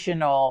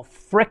relational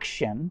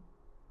friction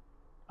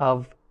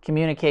of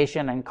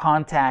communication and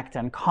contact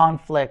and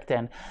conflict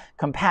and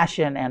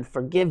compassion and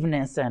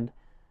forgiveness, and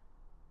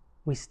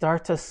we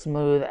start to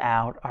smooth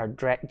out our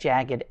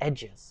jagged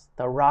edges.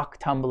 The rock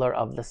tumbler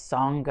of the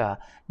Sangha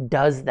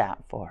does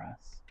that for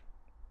us.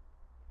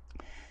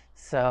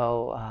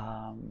 So,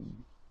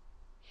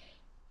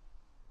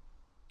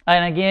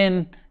 and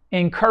again,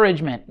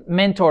 encouragement,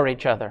 mentor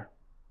each other.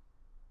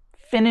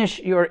 Finish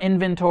your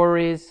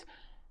inventories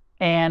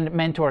and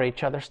mentor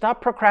each other.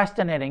 Stop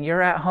procrastinating.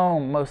 You're at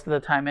home most of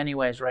the time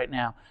anyways right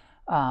now.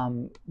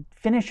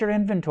 Finish your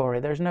inventory.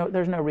 There's no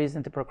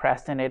reason to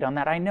procrastinate on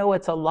that. I know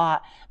it's a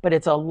lot, but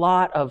it's a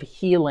lot of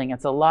healing.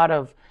 It's a lot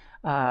of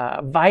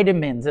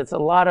vitamins. It's a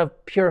lot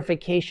of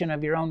purification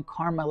of your own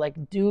karma.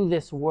 Like, do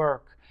this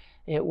work.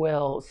 It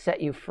will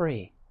set you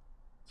free.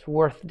 It's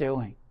worth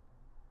doing.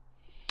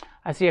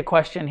 I see a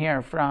question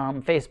here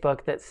from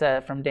Facebook that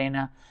says, from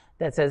Dana,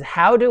 that says,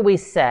 how do we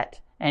set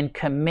and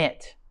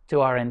commit to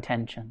our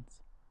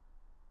intentions?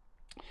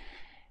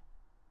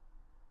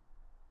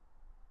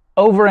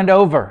 Over and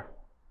over.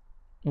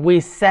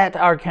 We set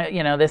our,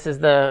 this is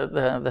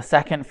the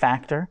second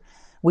factor.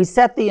 We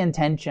set the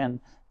intention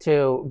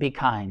to be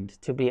kind,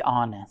 to be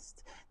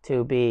honest,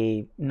 to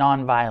be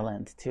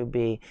nonviolent, to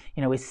be,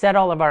 we set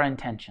all of our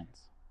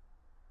intentions.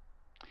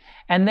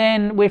 And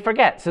then we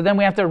forget. So then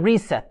we have to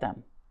reset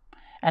them.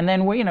 And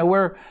then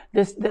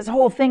this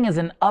whole thing is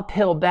an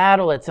uphill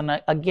battle. It's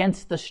an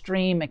against the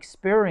stream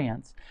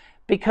experience,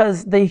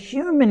 because the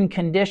human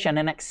condition,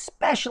 and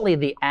especially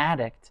the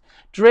addict,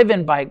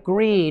 driven by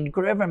greed,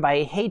 driven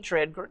by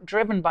hatred,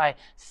 driven by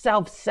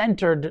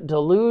self-centered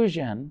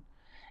delusion,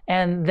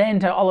 and then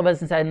to all of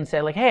us inside and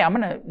say, like, hey, I'm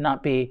going to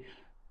not be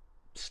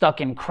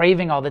stuck in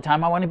craving all the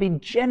time. I want to be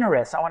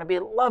generous. I want to be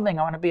loving.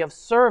 I want to be of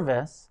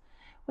service.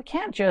 We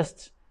can't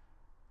just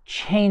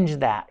change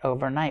that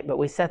overnight, but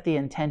we set the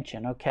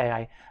intention.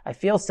 Okay, I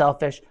feel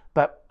selfish,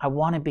 but I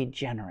want to be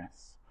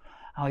generous.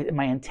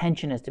 My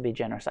intention is to be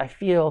generous. I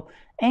feel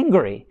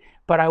angry,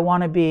 but I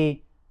want to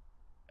be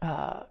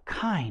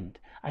kind.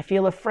 I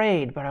feel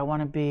afraid, but I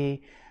want to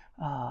be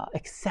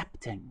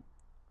accepting.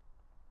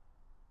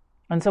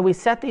 And so we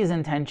set these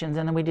intentions,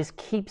 and then we just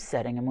keep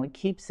setting them. We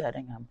keep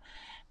setting them.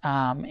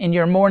 In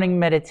your morning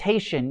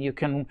meditation, you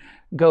can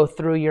go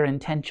through your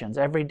intentions.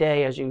 Every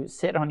day as you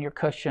sit on your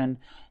cushion,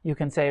 you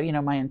can say,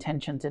 my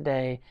intention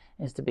today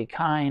is to be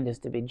kind, is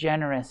to be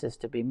generous, is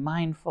to be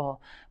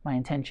mindful. My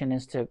intention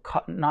is to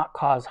not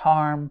cause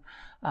harm,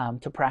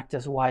 to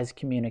practice wise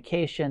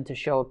communication, to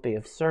show up, be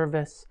of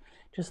service.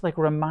 Just like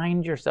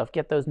remind yourself,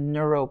 get those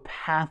neural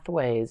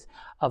pathways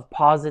of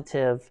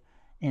positive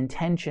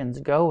intentions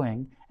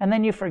going, and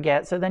then you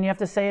forget, so then you have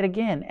to say it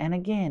again and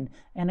again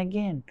and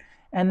again.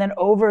 And then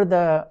over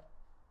the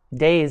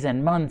days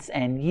and months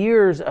and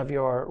years of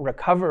your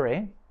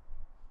recovery,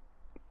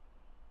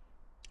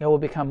 it will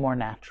become more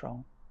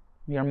natural.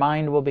 Your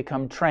mind will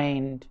become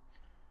trained,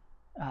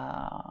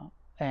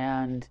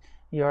 and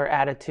your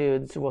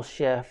attitudes will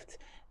shift,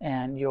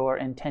 and your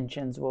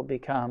intentions will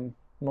become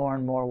more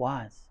and more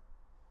wise.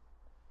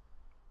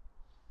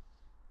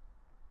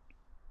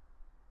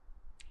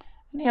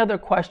 Any other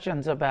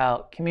questions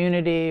about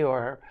community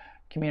or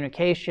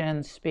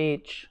communication,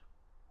 speech?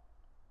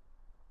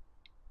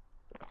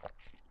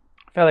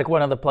 I feel like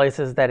one of the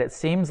places that it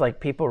seems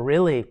like people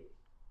really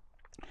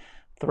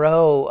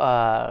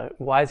throw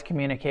wise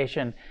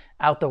communication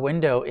out the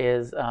window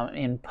is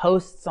in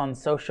posts on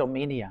social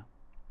media.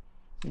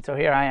 And so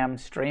here I am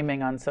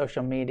streaming on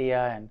social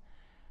media, and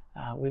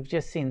we've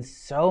just seen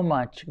so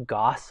much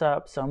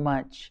gossip, so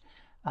much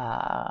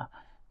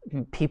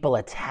people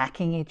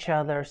attacking each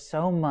other,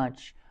 so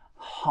much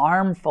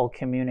harmful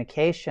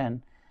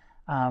communication.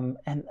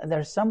 And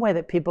there's some way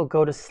that people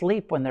go to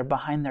sleep when they're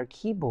behind their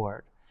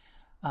keyboard,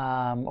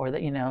 or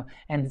that,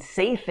 and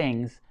say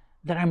things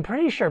that I'm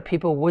pretty sure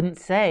people wouldn't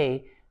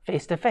say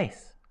face to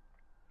face.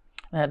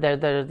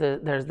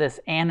 There's this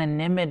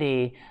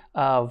anonymity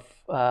of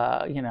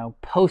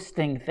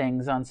posting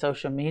things on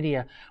social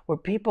media where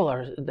people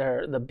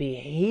the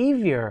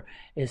behavior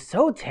is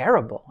so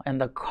terrible, and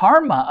the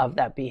karma of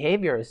that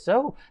behavior is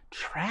so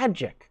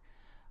tragic.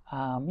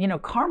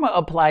 Karma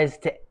applies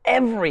to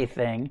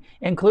everything,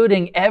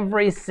 including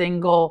every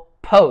single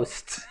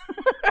post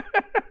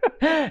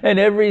and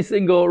every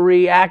single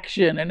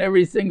reaction and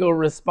every single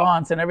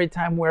response, and every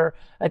time we're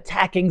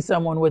attacking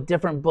someone with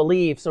different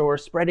beliefs, or we're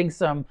spreading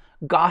some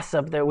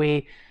gossip that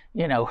we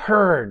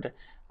heard,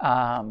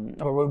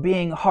 or we're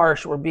being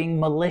harsh, we're being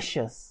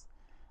malicious.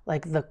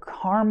 Like, the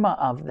karma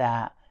of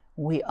that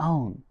we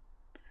own.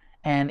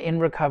 And in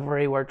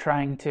recovery, we're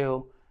trying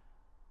to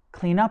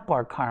clean up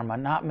our karma,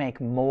 not make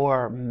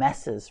more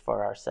messes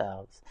for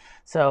ourselves.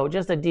 So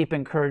just a deep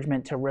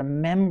encouragement to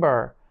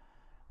remember,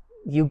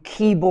 you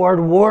keyboard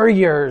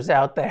warriors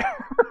out there,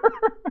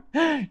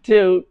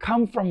 to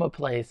come from a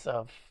place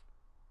of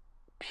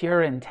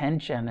pure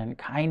intention and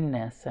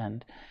kindness,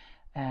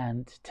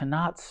 and to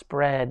not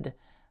spread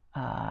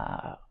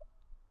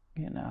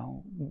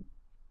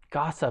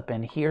gossip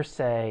and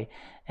hearsay,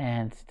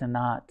 and to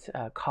not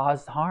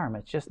cause harm.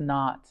 It's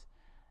not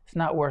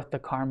worth the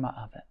karma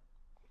of it.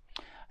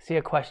 I see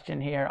a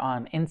question here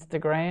on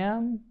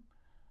Instagram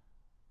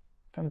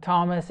from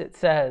Thomas. It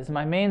says,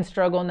 my main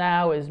struggle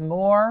now is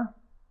more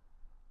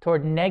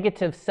toward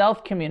negative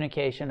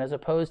self-communication as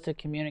opposed to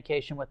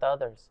communication with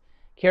others.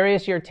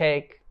 Curious your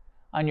take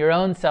on your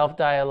own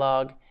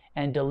self-dialogue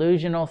and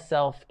delusional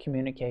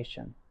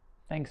self-communication.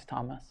 Thanks,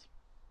 Thomas.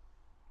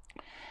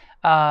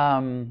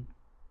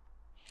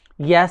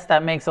 Yes,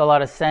 that makes a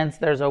lot of sense.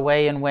 There's a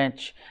way in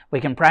which we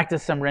can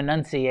practice some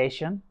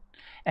renunciation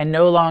and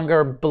no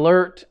longer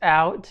blurt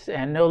out,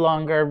 and no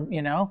longer,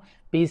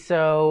 be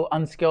so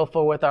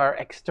unskillful with our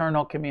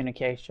external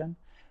communication.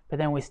 But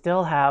then we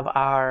still have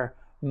our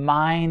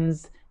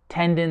mind's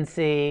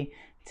tendency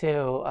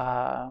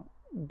to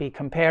be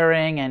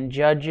comparing and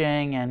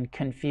judging and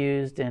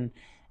confused in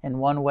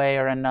one way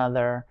or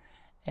another.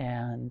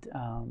 And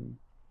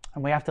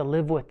And we have to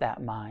live with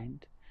that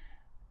mind.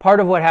 Part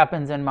of what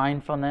happens in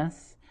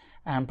mindfulness,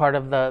 and part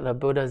of the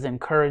Buddha's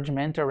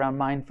encouragement around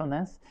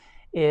mindfulness,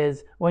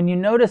 is when you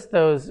notice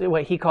those,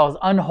 what he calls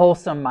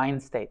unwholesome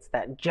mind states,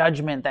 that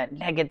judgment, that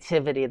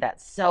negativity,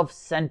 that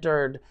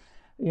self-centered,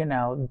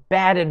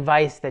 bad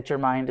advice that your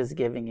mind is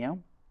giving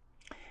you.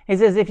 He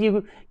says if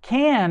you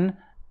can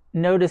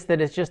notice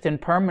that it's just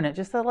impermanent,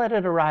 just to let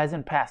it arise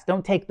and pass.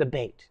 Don't take the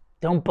bait.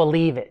 Don't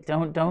believe it.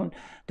 Don't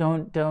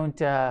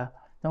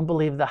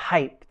believe the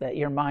hype that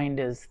your mind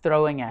is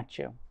throwing at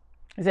you.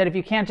 He said if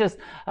you can't just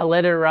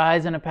let it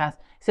arise and pass,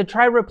 he said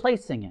try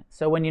replacing it.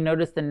 So when you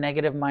notice the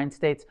negative mind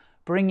states,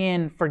 bring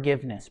in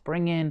forgiveness,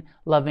 bring in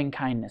loving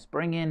kindness,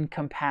 bring in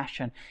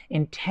compassion.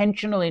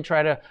 Intentionally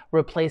try to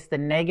replace the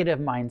negative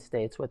mind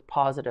states with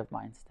positive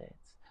mind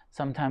states.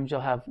 Sometimes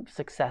you'll have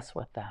success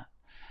with that.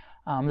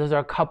 Those are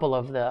a couple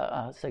of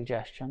the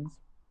suggestions.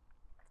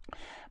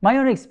 My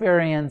own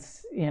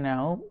experience,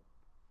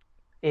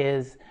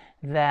 is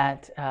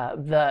that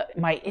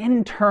my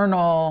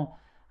internal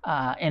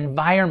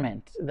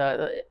environment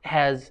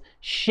has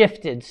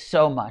shifted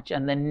so much,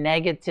 and the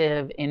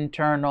negative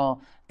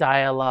internal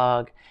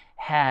dialogue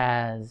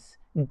has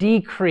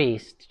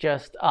decreased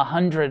just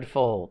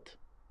 100-fold.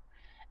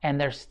 And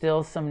there's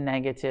still some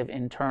negative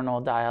internal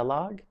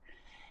dialogue.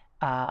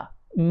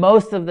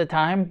 Most of the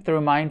time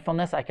through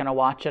mindfulness, I can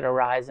watch it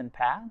arise and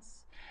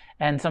pass.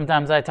 And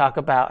sometimes I talk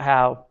about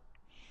how,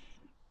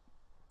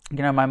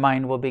 my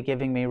mind will be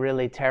giving me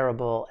really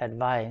terrible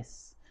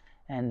advice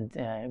and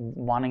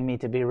wanting me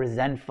to be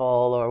resentful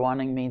or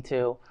wanting me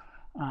to,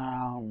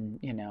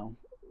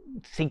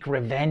 seek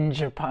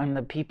revenge upon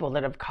the people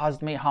that have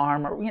caused me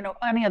harm, or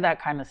any of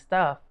that kind of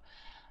stuff.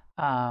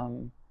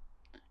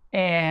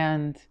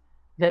 And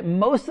that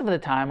most of the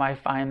time I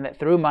find that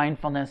through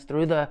mindfulness,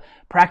 through the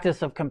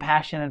practice of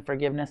compassion and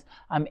forgiveness,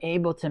 I'm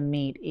able to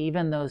meet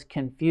even those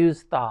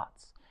confused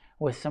thoughts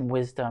with some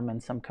wisdom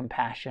and some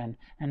compassion,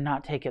 and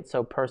not take it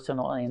so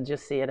personally and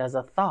just see it as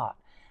a thought,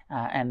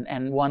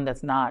 and one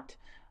that's not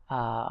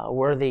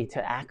worthy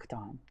to act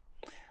on.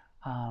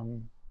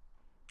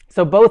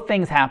 So both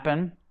things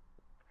happen.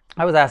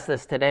 I was asked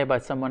this today by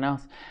someone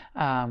else.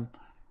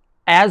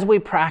 As we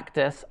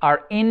practice,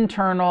 our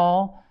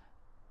internal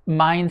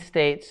mind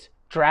states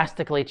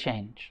drastically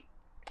change.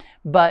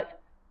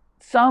 But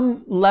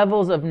some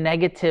levels of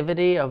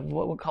negativity, of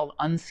what we call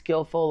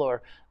unskillful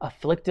or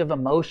afflictive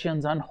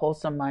emotions,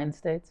 unwholesome mind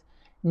states,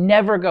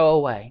 never go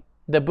away.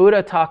 The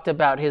Buddha talked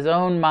about his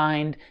own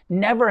mind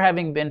never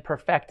having been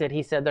perfected.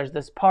 He said, there's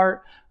this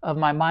part of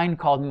my mind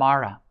called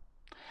Mara.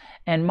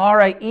 And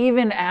Mara,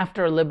 even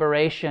after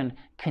liberation,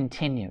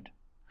 continued.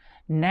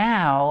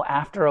 Now,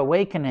 after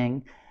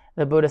awakening,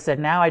 the Buddha said,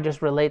 now I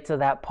just relate to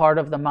that part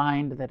of the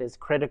mind that is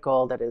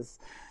critical, that is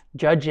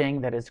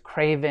judging, that is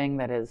craving,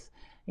 that is,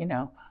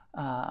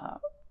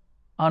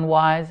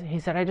 unwise. He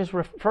said, I just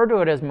refer to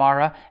it as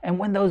Mara. And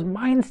when those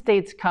mind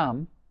states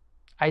come,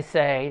 I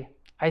say,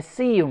 I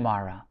see you,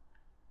 Mara.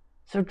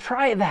 So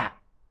try that.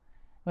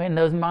 When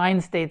those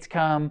mind states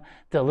come,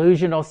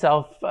 delusional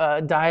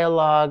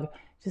self-dialogue,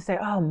 just say,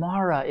 oh,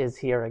 Mara is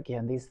here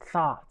again. These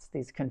thoughts,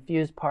 these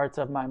confused parts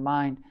of my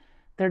mind,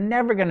 they're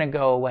never going to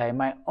go away.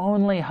 My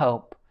only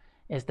hope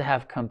is to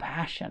have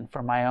compassion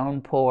for my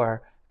own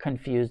poor,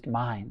 confused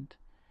mind,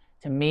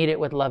 to meet it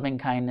with loving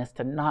kindness,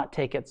 to not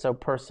take it so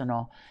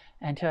personal,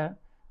 and to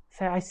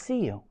say, I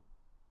see you.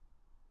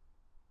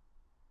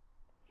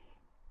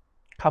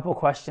 Couple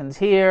questions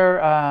here.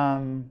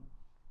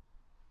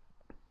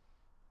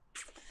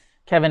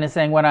 Kevin is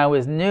saying, when I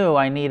was new,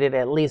 I needed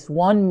at least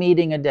one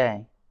meeting a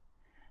day.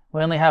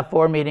 We only have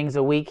 4 meetings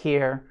a week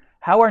here.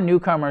 How are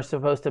newcomers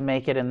supposed to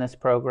make it in this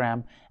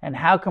program? And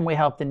how can we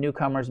help the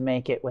newcomers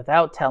make it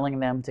without telling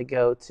them to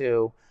go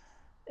to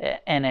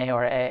NA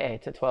or AA,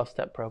 to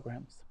 12-step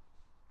programs?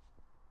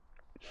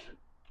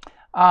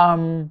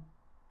 That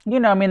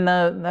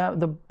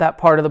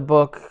part of the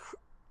book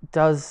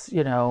does,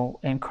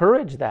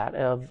 encourage that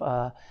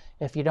of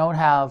if you don't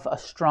have a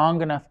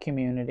strong enough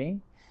community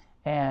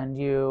and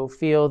you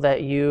feel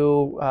that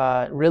you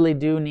really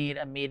do need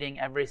a meeting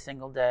every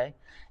single day.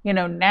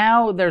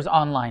 Now there's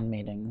online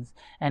meetings,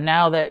 and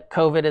now that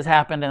COVID has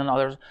happened and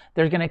others,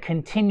 there's going to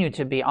continue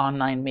to be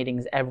online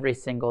meetings every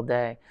single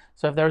day.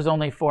 So if there's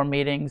only 4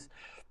 meetings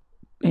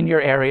in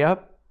your area,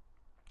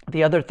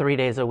 the other 3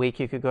 days a week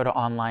you could go to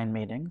online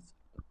meetings.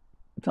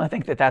 So I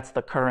think that that's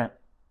the current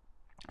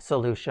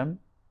solution.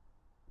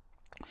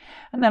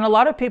 And then a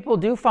lot of people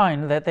do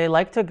find that they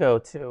like to go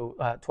to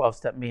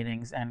 12-step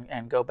meetings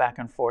and go back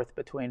and forth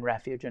between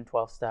Refuge and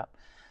 12-step.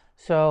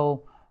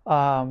 So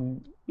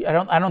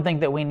I don't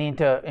think that we need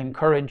to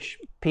encourage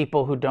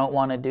people who don't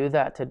want to do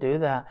that,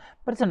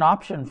 but it's an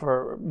option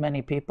for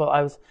many people.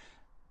 I was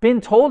been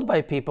told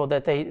by people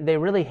that they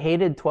really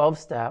hated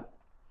 12-step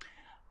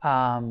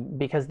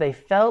because they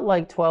felt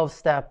like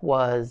 12-step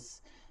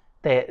was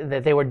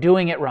that they were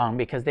doing it wrong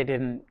because they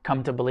didn't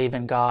come to believe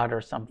in God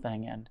or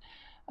something,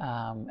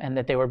 and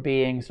that they were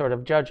being sort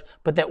of judged.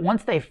 But that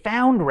once they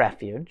found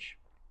Refuge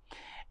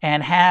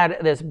and had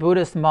this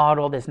Buddhist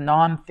model, this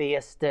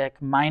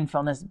non-theistic,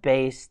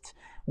 mindfulness-based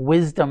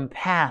wisdom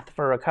path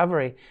for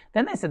recovery,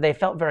 then they said they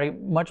felt very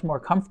much more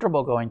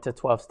comfortable going to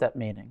 12-step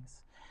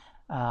meetings.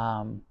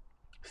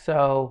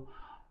 So,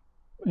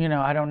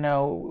 I don't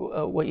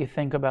know what you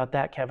think about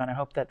that, Kevin. I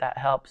hope that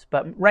helps.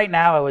 But right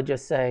now, I would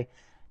just say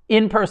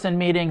in-person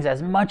meetings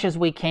as much as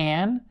we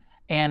can.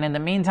 And in the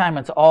meantime,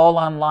 it's all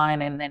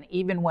online. And then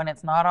even when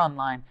it's not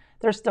online,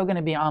 there's still going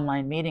to be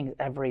online meetings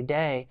every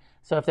day.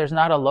 So if there's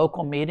not a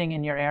local meeting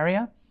in your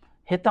area,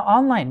 hit the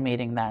online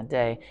meeting that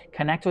day.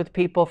 Connect with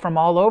people from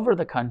all over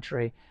the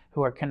country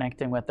who are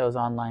connecting with those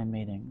online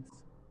meetings.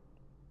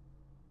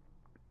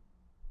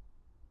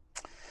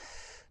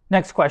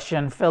 Next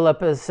question.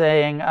 Philip is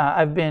saying,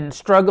 I've been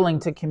struggling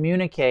to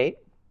communicate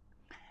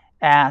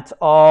at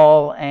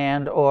all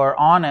and or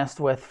honest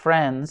with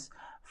friends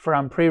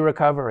from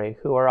pre-recovery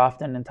who are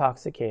often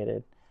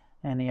intoxicated.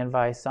 Any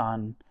advice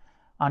on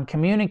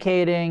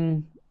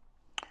communicating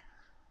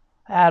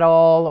at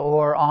all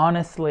or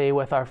honestly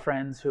with our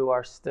friends who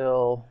are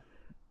still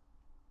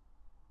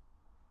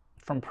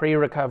from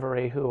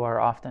pre-recovery who are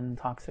often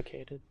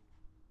intoxicated?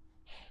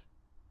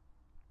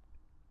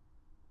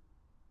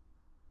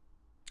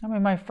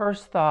 My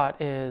first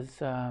thought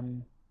is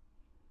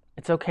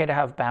it's okay to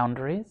have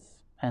boundaries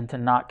and to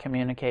not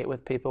communicate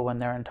with people when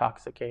they're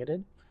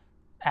intoxicated.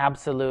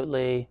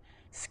 Absolutely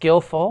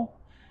skillful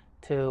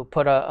to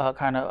put a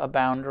kind of a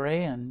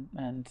boundary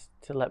and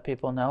to let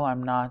people know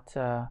I'm not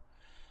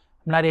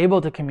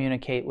able to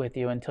communicate with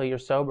you until you're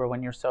sober.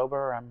 When you're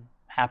sober, I'm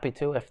happy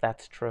to, if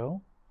that's true.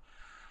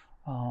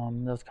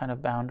 Those kind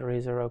of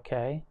boundaries are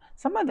okay.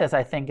 Some of this,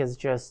 I think, is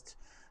just,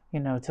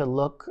 to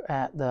look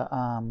at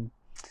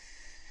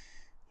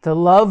the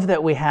love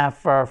that we have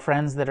for our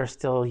friends that are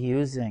still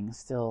using,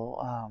 still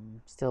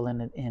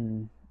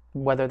in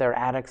whether they're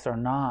addicts or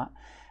not,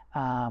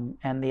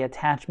 and the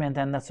attachment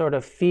and the sort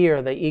of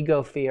fear, the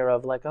ego fear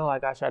of like, oh my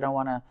gosh, I don't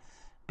want to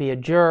be a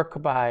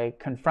jerk by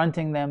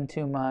confronting them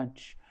too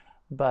much,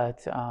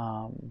 but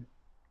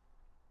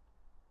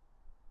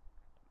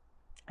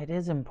it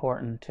is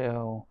important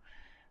to,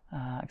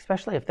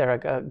 especially if they're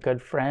a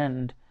good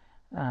friend,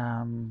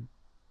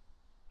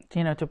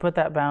 to put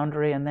that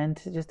boundary and then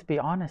to just be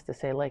honest, to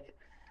say like,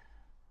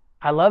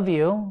 I love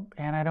you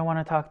and I don't want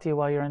to talk to you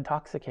while you're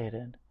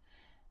intoxicated.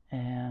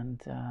 And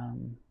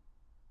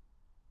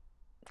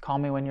call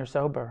me when you're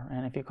sober.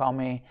 And if you call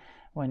me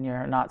when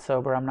you're not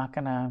sober, I'm not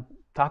going to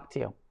talk to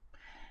you.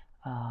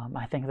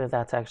 I think that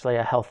that's actually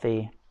a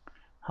healthy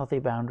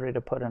boundary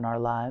to put in our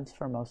lives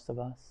for most of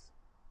us.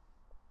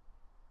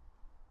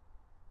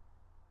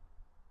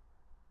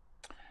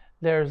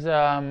 There's,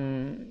 I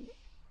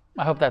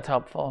hope that's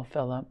helpful,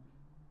 Philip.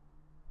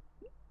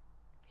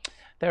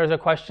 There's a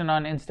question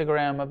on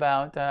Instagram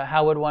about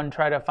how would one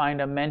try to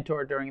find a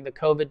mentor during the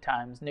COVID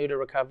times, new to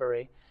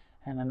recovery?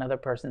 And another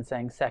person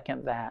saying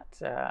second that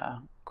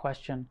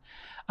question.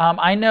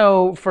 I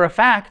know for a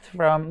fact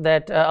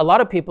that a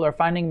lot of people are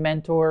finding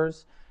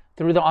mentors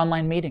through the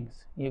online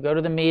meetings. You go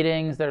to the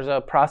meetings, there's a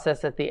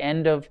process at the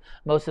end of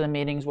most of the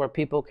meetings where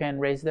people can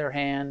raise their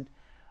hand.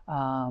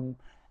 And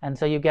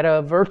so you get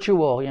a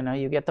virtual,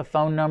 you get the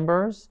phone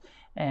numbers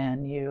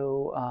and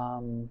you,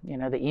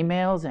 the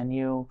emails, and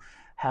you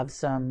have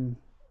some,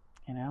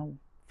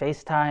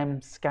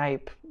 FaceTime,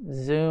 Skype,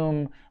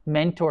 Zoom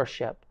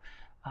mentorship.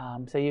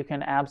 So you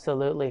can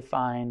absolutely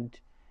find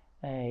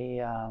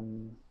a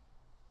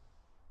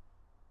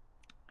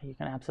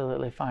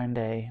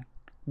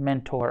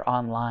mentor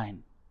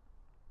online.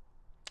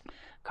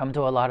 Come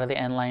to a lot of the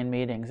online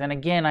meetings. And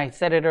again, I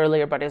said it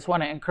earlier, but I just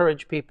want to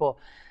encourage people,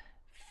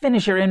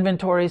 finish your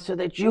inventory so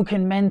that you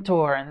can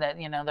mentor, and that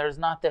there's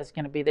not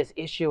going to be this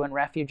issue in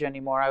Refuge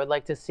anymore. I would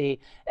like to see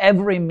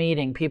every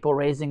meeting people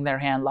raising their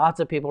hand, lots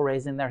of people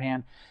raising their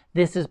hand.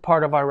 This is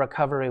part of our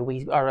recovery.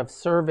 We are of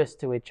service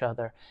to each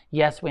other.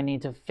 Yes, we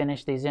need to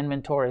finish these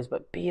inventories,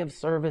 but be of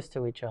service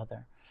to each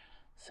other.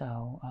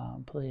 So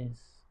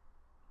please.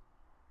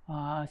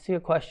 I see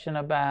a question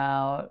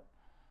about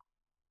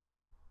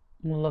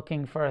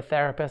looking for a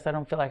therapist. I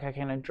don't feel like I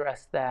can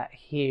address that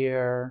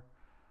here.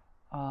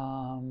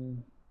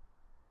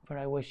 But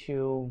I wish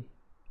you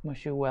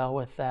well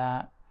with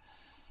that.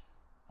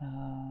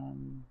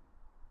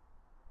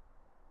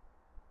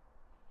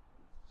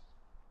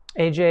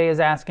 AJ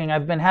is asking,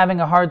 I've been having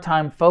a hard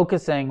time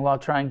focusing while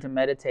trying to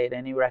meditate.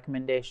 Any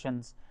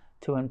recommendations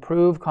to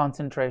improve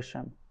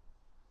concentration?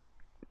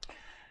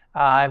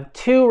 I have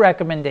two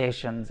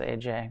recommendations,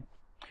 AJ.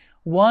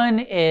 One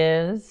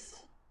is,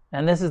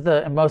 and this is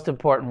the most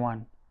important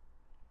one,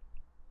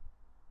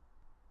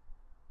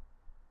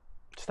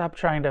 stop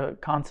trying to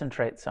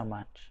concentrate so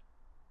much.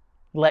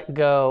 Let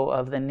go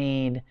of the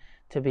need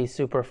to be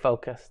super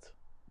focused.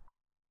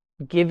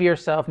 Give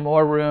yourself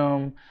more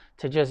room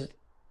to just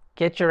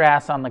get your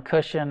ass on the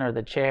cushion or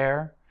the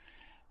chair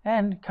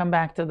and come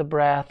back to the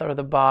breath or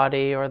the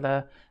body or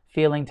the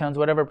feeling tones,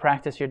 whatever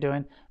practice you're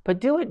doing. But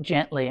do it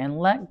gently and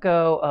let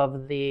go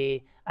of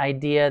the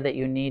idea that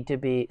you need to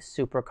be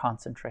super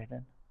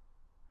concentrated.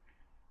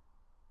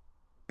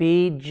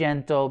 Be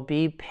gentle,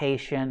 be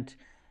patient.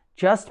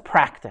 Just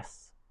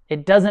practice.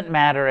 It doesn't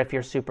matter if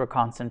you're super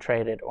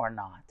concentrated or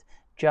not.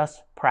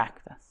 Just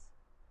practice.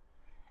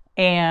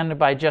 And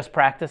by just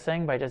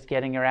practicing, by just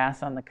getting your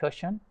ass on the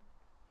cushion,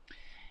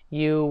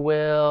 you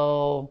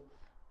will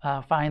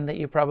find that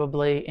you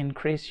probably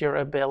increase your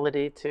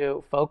ability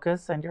to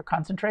focus and your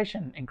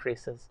concentration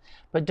increases.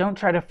 But don't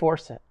try to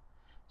force it.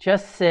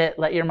 Just sit,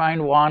 let your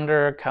mind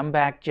wander, come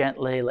back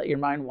gently. Let your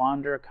mind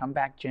wander, come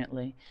back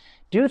gently.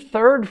 Do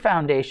third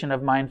foundation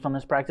of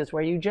mindfulness practice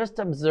where you just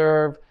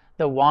observe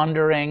the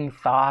wandering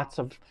thoughts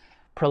of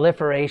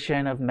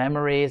proliferation of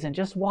memories and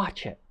just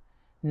watch it.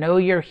 Know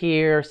you're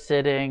here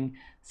sitting,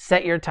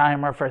 set your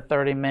timer for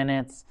 30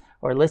 minutes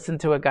or listen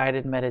to a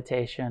guided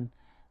meditation.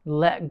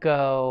 Let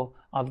go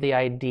of the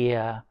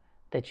idea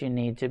that you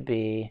need to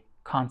be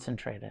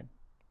concentrated.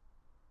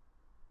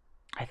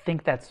 I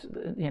think that's,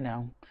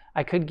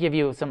 I could give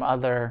you some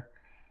other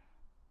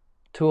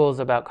tools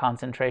about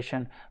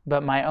concentration,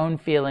 but my own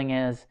feeling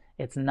is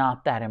it's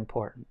not that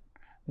important.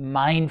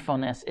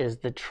 Mindfulness is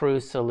the true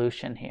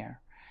solution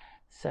here.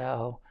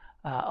 So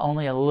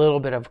only a little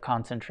bit of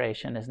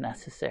concentration is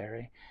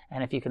necessary.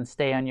 And if you can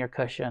stay on your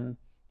cushion,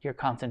 you're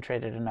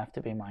concentrated enough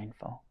to be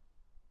mindful.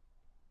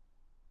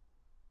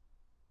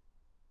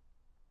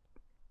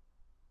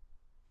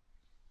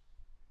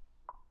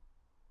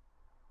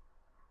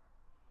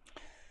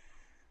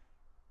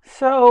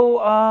 So,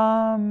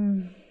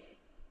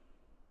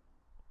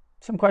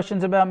 some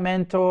questions about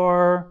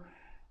mentor.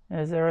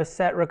 Is there a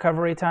set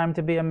recovery time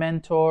to be a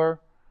mentor?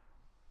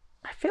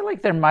 I feel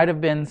like there might have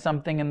been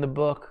something in the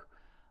book,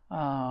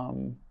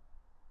 although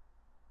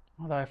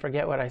I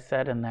forget what I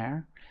said in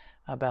there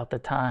about the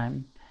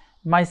time.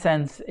 My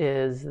sense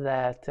is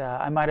that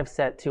I might have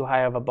set too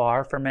high of a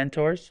bar for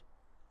mentors.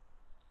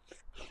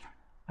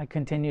 I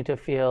continue to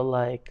feel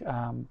like,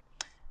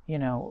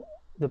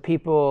 the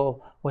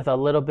people with a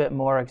little bit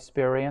more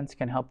experience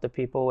can help the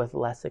people with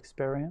less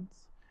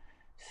experience.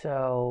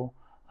 So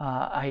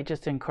I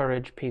just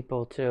encourage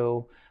people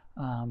to,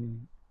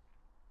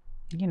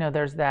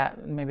 there's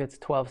that, maybe it's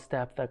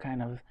 12-step,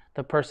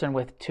 the person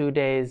with 2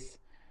 days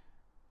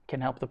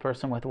can help the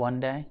person with 1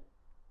 day.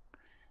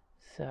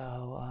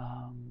 So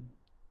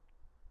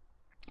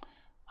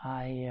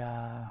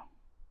I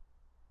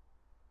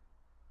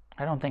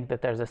don't think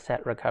that there's a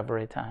set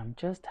recovery time.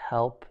 Just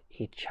help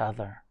each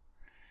other.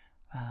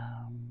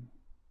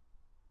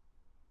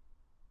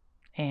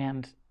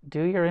 And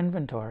do your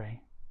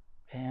inventory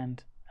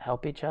and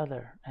help each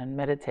other and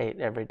meditate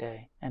every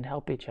day and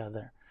help each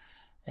other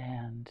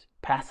and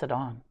pass it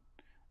on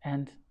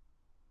and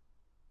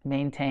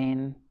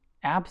maintain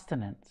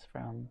abstinence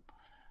from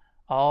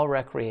all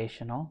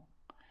recreational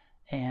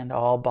and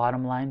all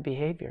bottom line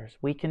behaviors.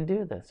 We can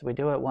do this. We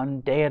do it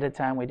 1 day at a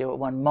time. We do it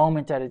 1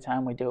 moment at a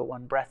time. We do it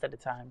 1 breath at a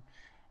time.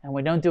 And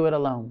we don't do it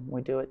alone.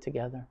 We do it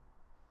together.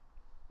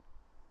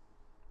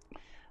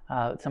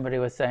 Somebody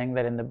was saying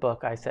that in the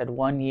book I said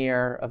 1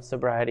 year of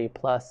sobriety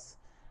plus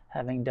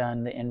having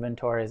done the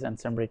inventories and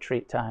some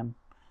retreat time.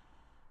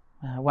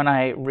 When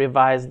I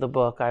revise the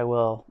book, I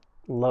will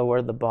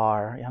lower the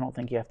bar. I don't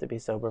think you have to be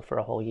sober for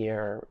a whole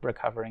year or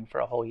recovering for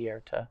a whole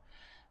year to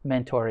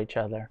mentor each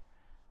other.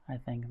 I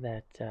think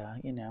that,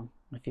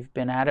 if you've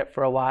been at it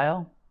for a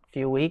while, a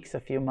few weeks, a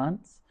few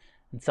months,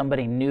 and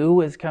somebody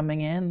new is coming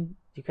in,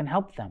 you can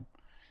help them.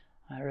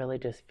 I really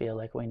just feel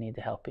like we need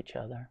to help each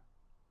other.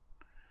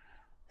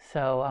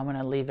 So I'm going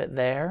to leave it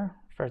there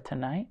for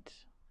tonight.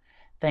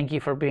 Thank you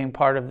for being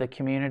part of the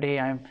community.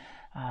 I'm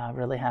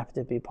really happy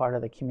to be part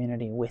of the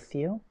community with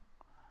you.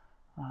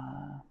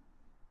 I'm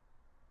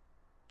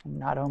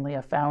not only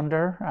a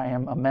founder, I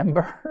am a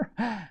member,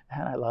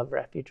 and I love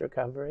Refuge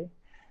Recovery.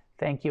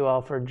 Thank you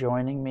all for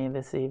joining me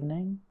this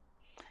evening.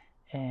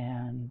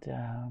 And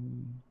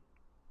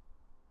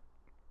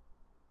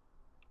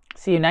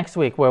see you next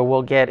week, where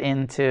we'll get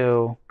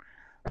into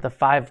the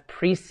 5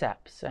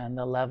 precepts and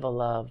the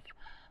level of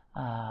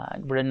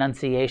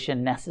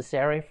renunciation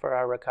necessary for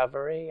our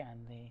recovery,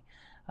 and the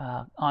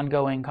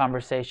ongoing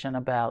conversation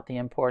about the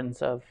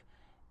importance of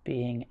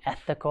being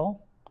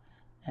ethical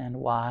and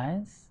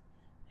wise.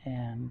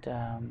 And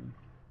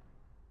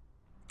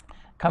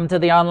come to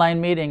the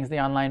online meetings. The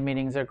online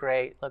meetings are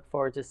great. Look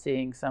forward to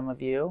seeing some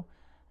of you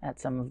at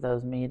some of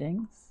those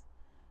meetings.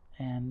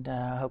 And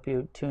I hope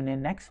you tune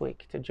in next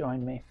week to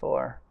join me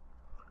for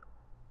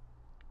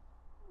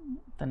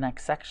the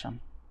next section.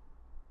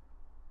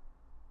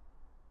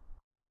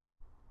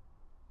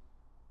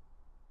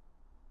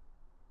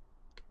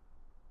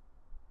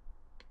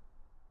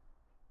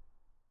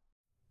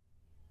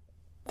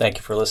 Thank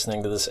you for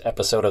listening to this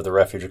episode of the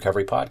Refuge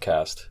Recovery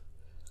Podcast.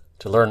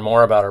 To learn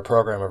more about our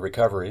program of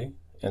recovery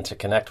and to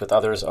connect with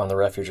others on the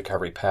Refuge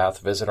Recovery path,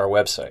 visit our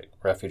website,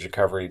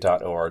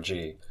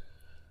 refugerecovery.org,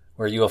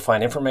 where you will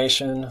find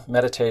information,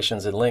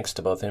 meditations, and links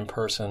to both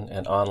in-person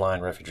and online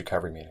Refuge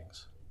Recovery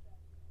meetings.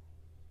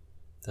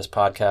 This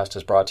podcast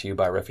is brought to you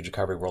by Refuge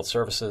Recovery World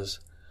Services,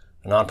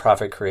 a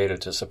nonprofit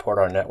created to support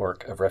our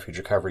network of refuge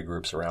recovery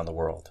groups around the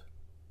world.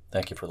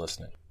 Thank you for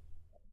listening.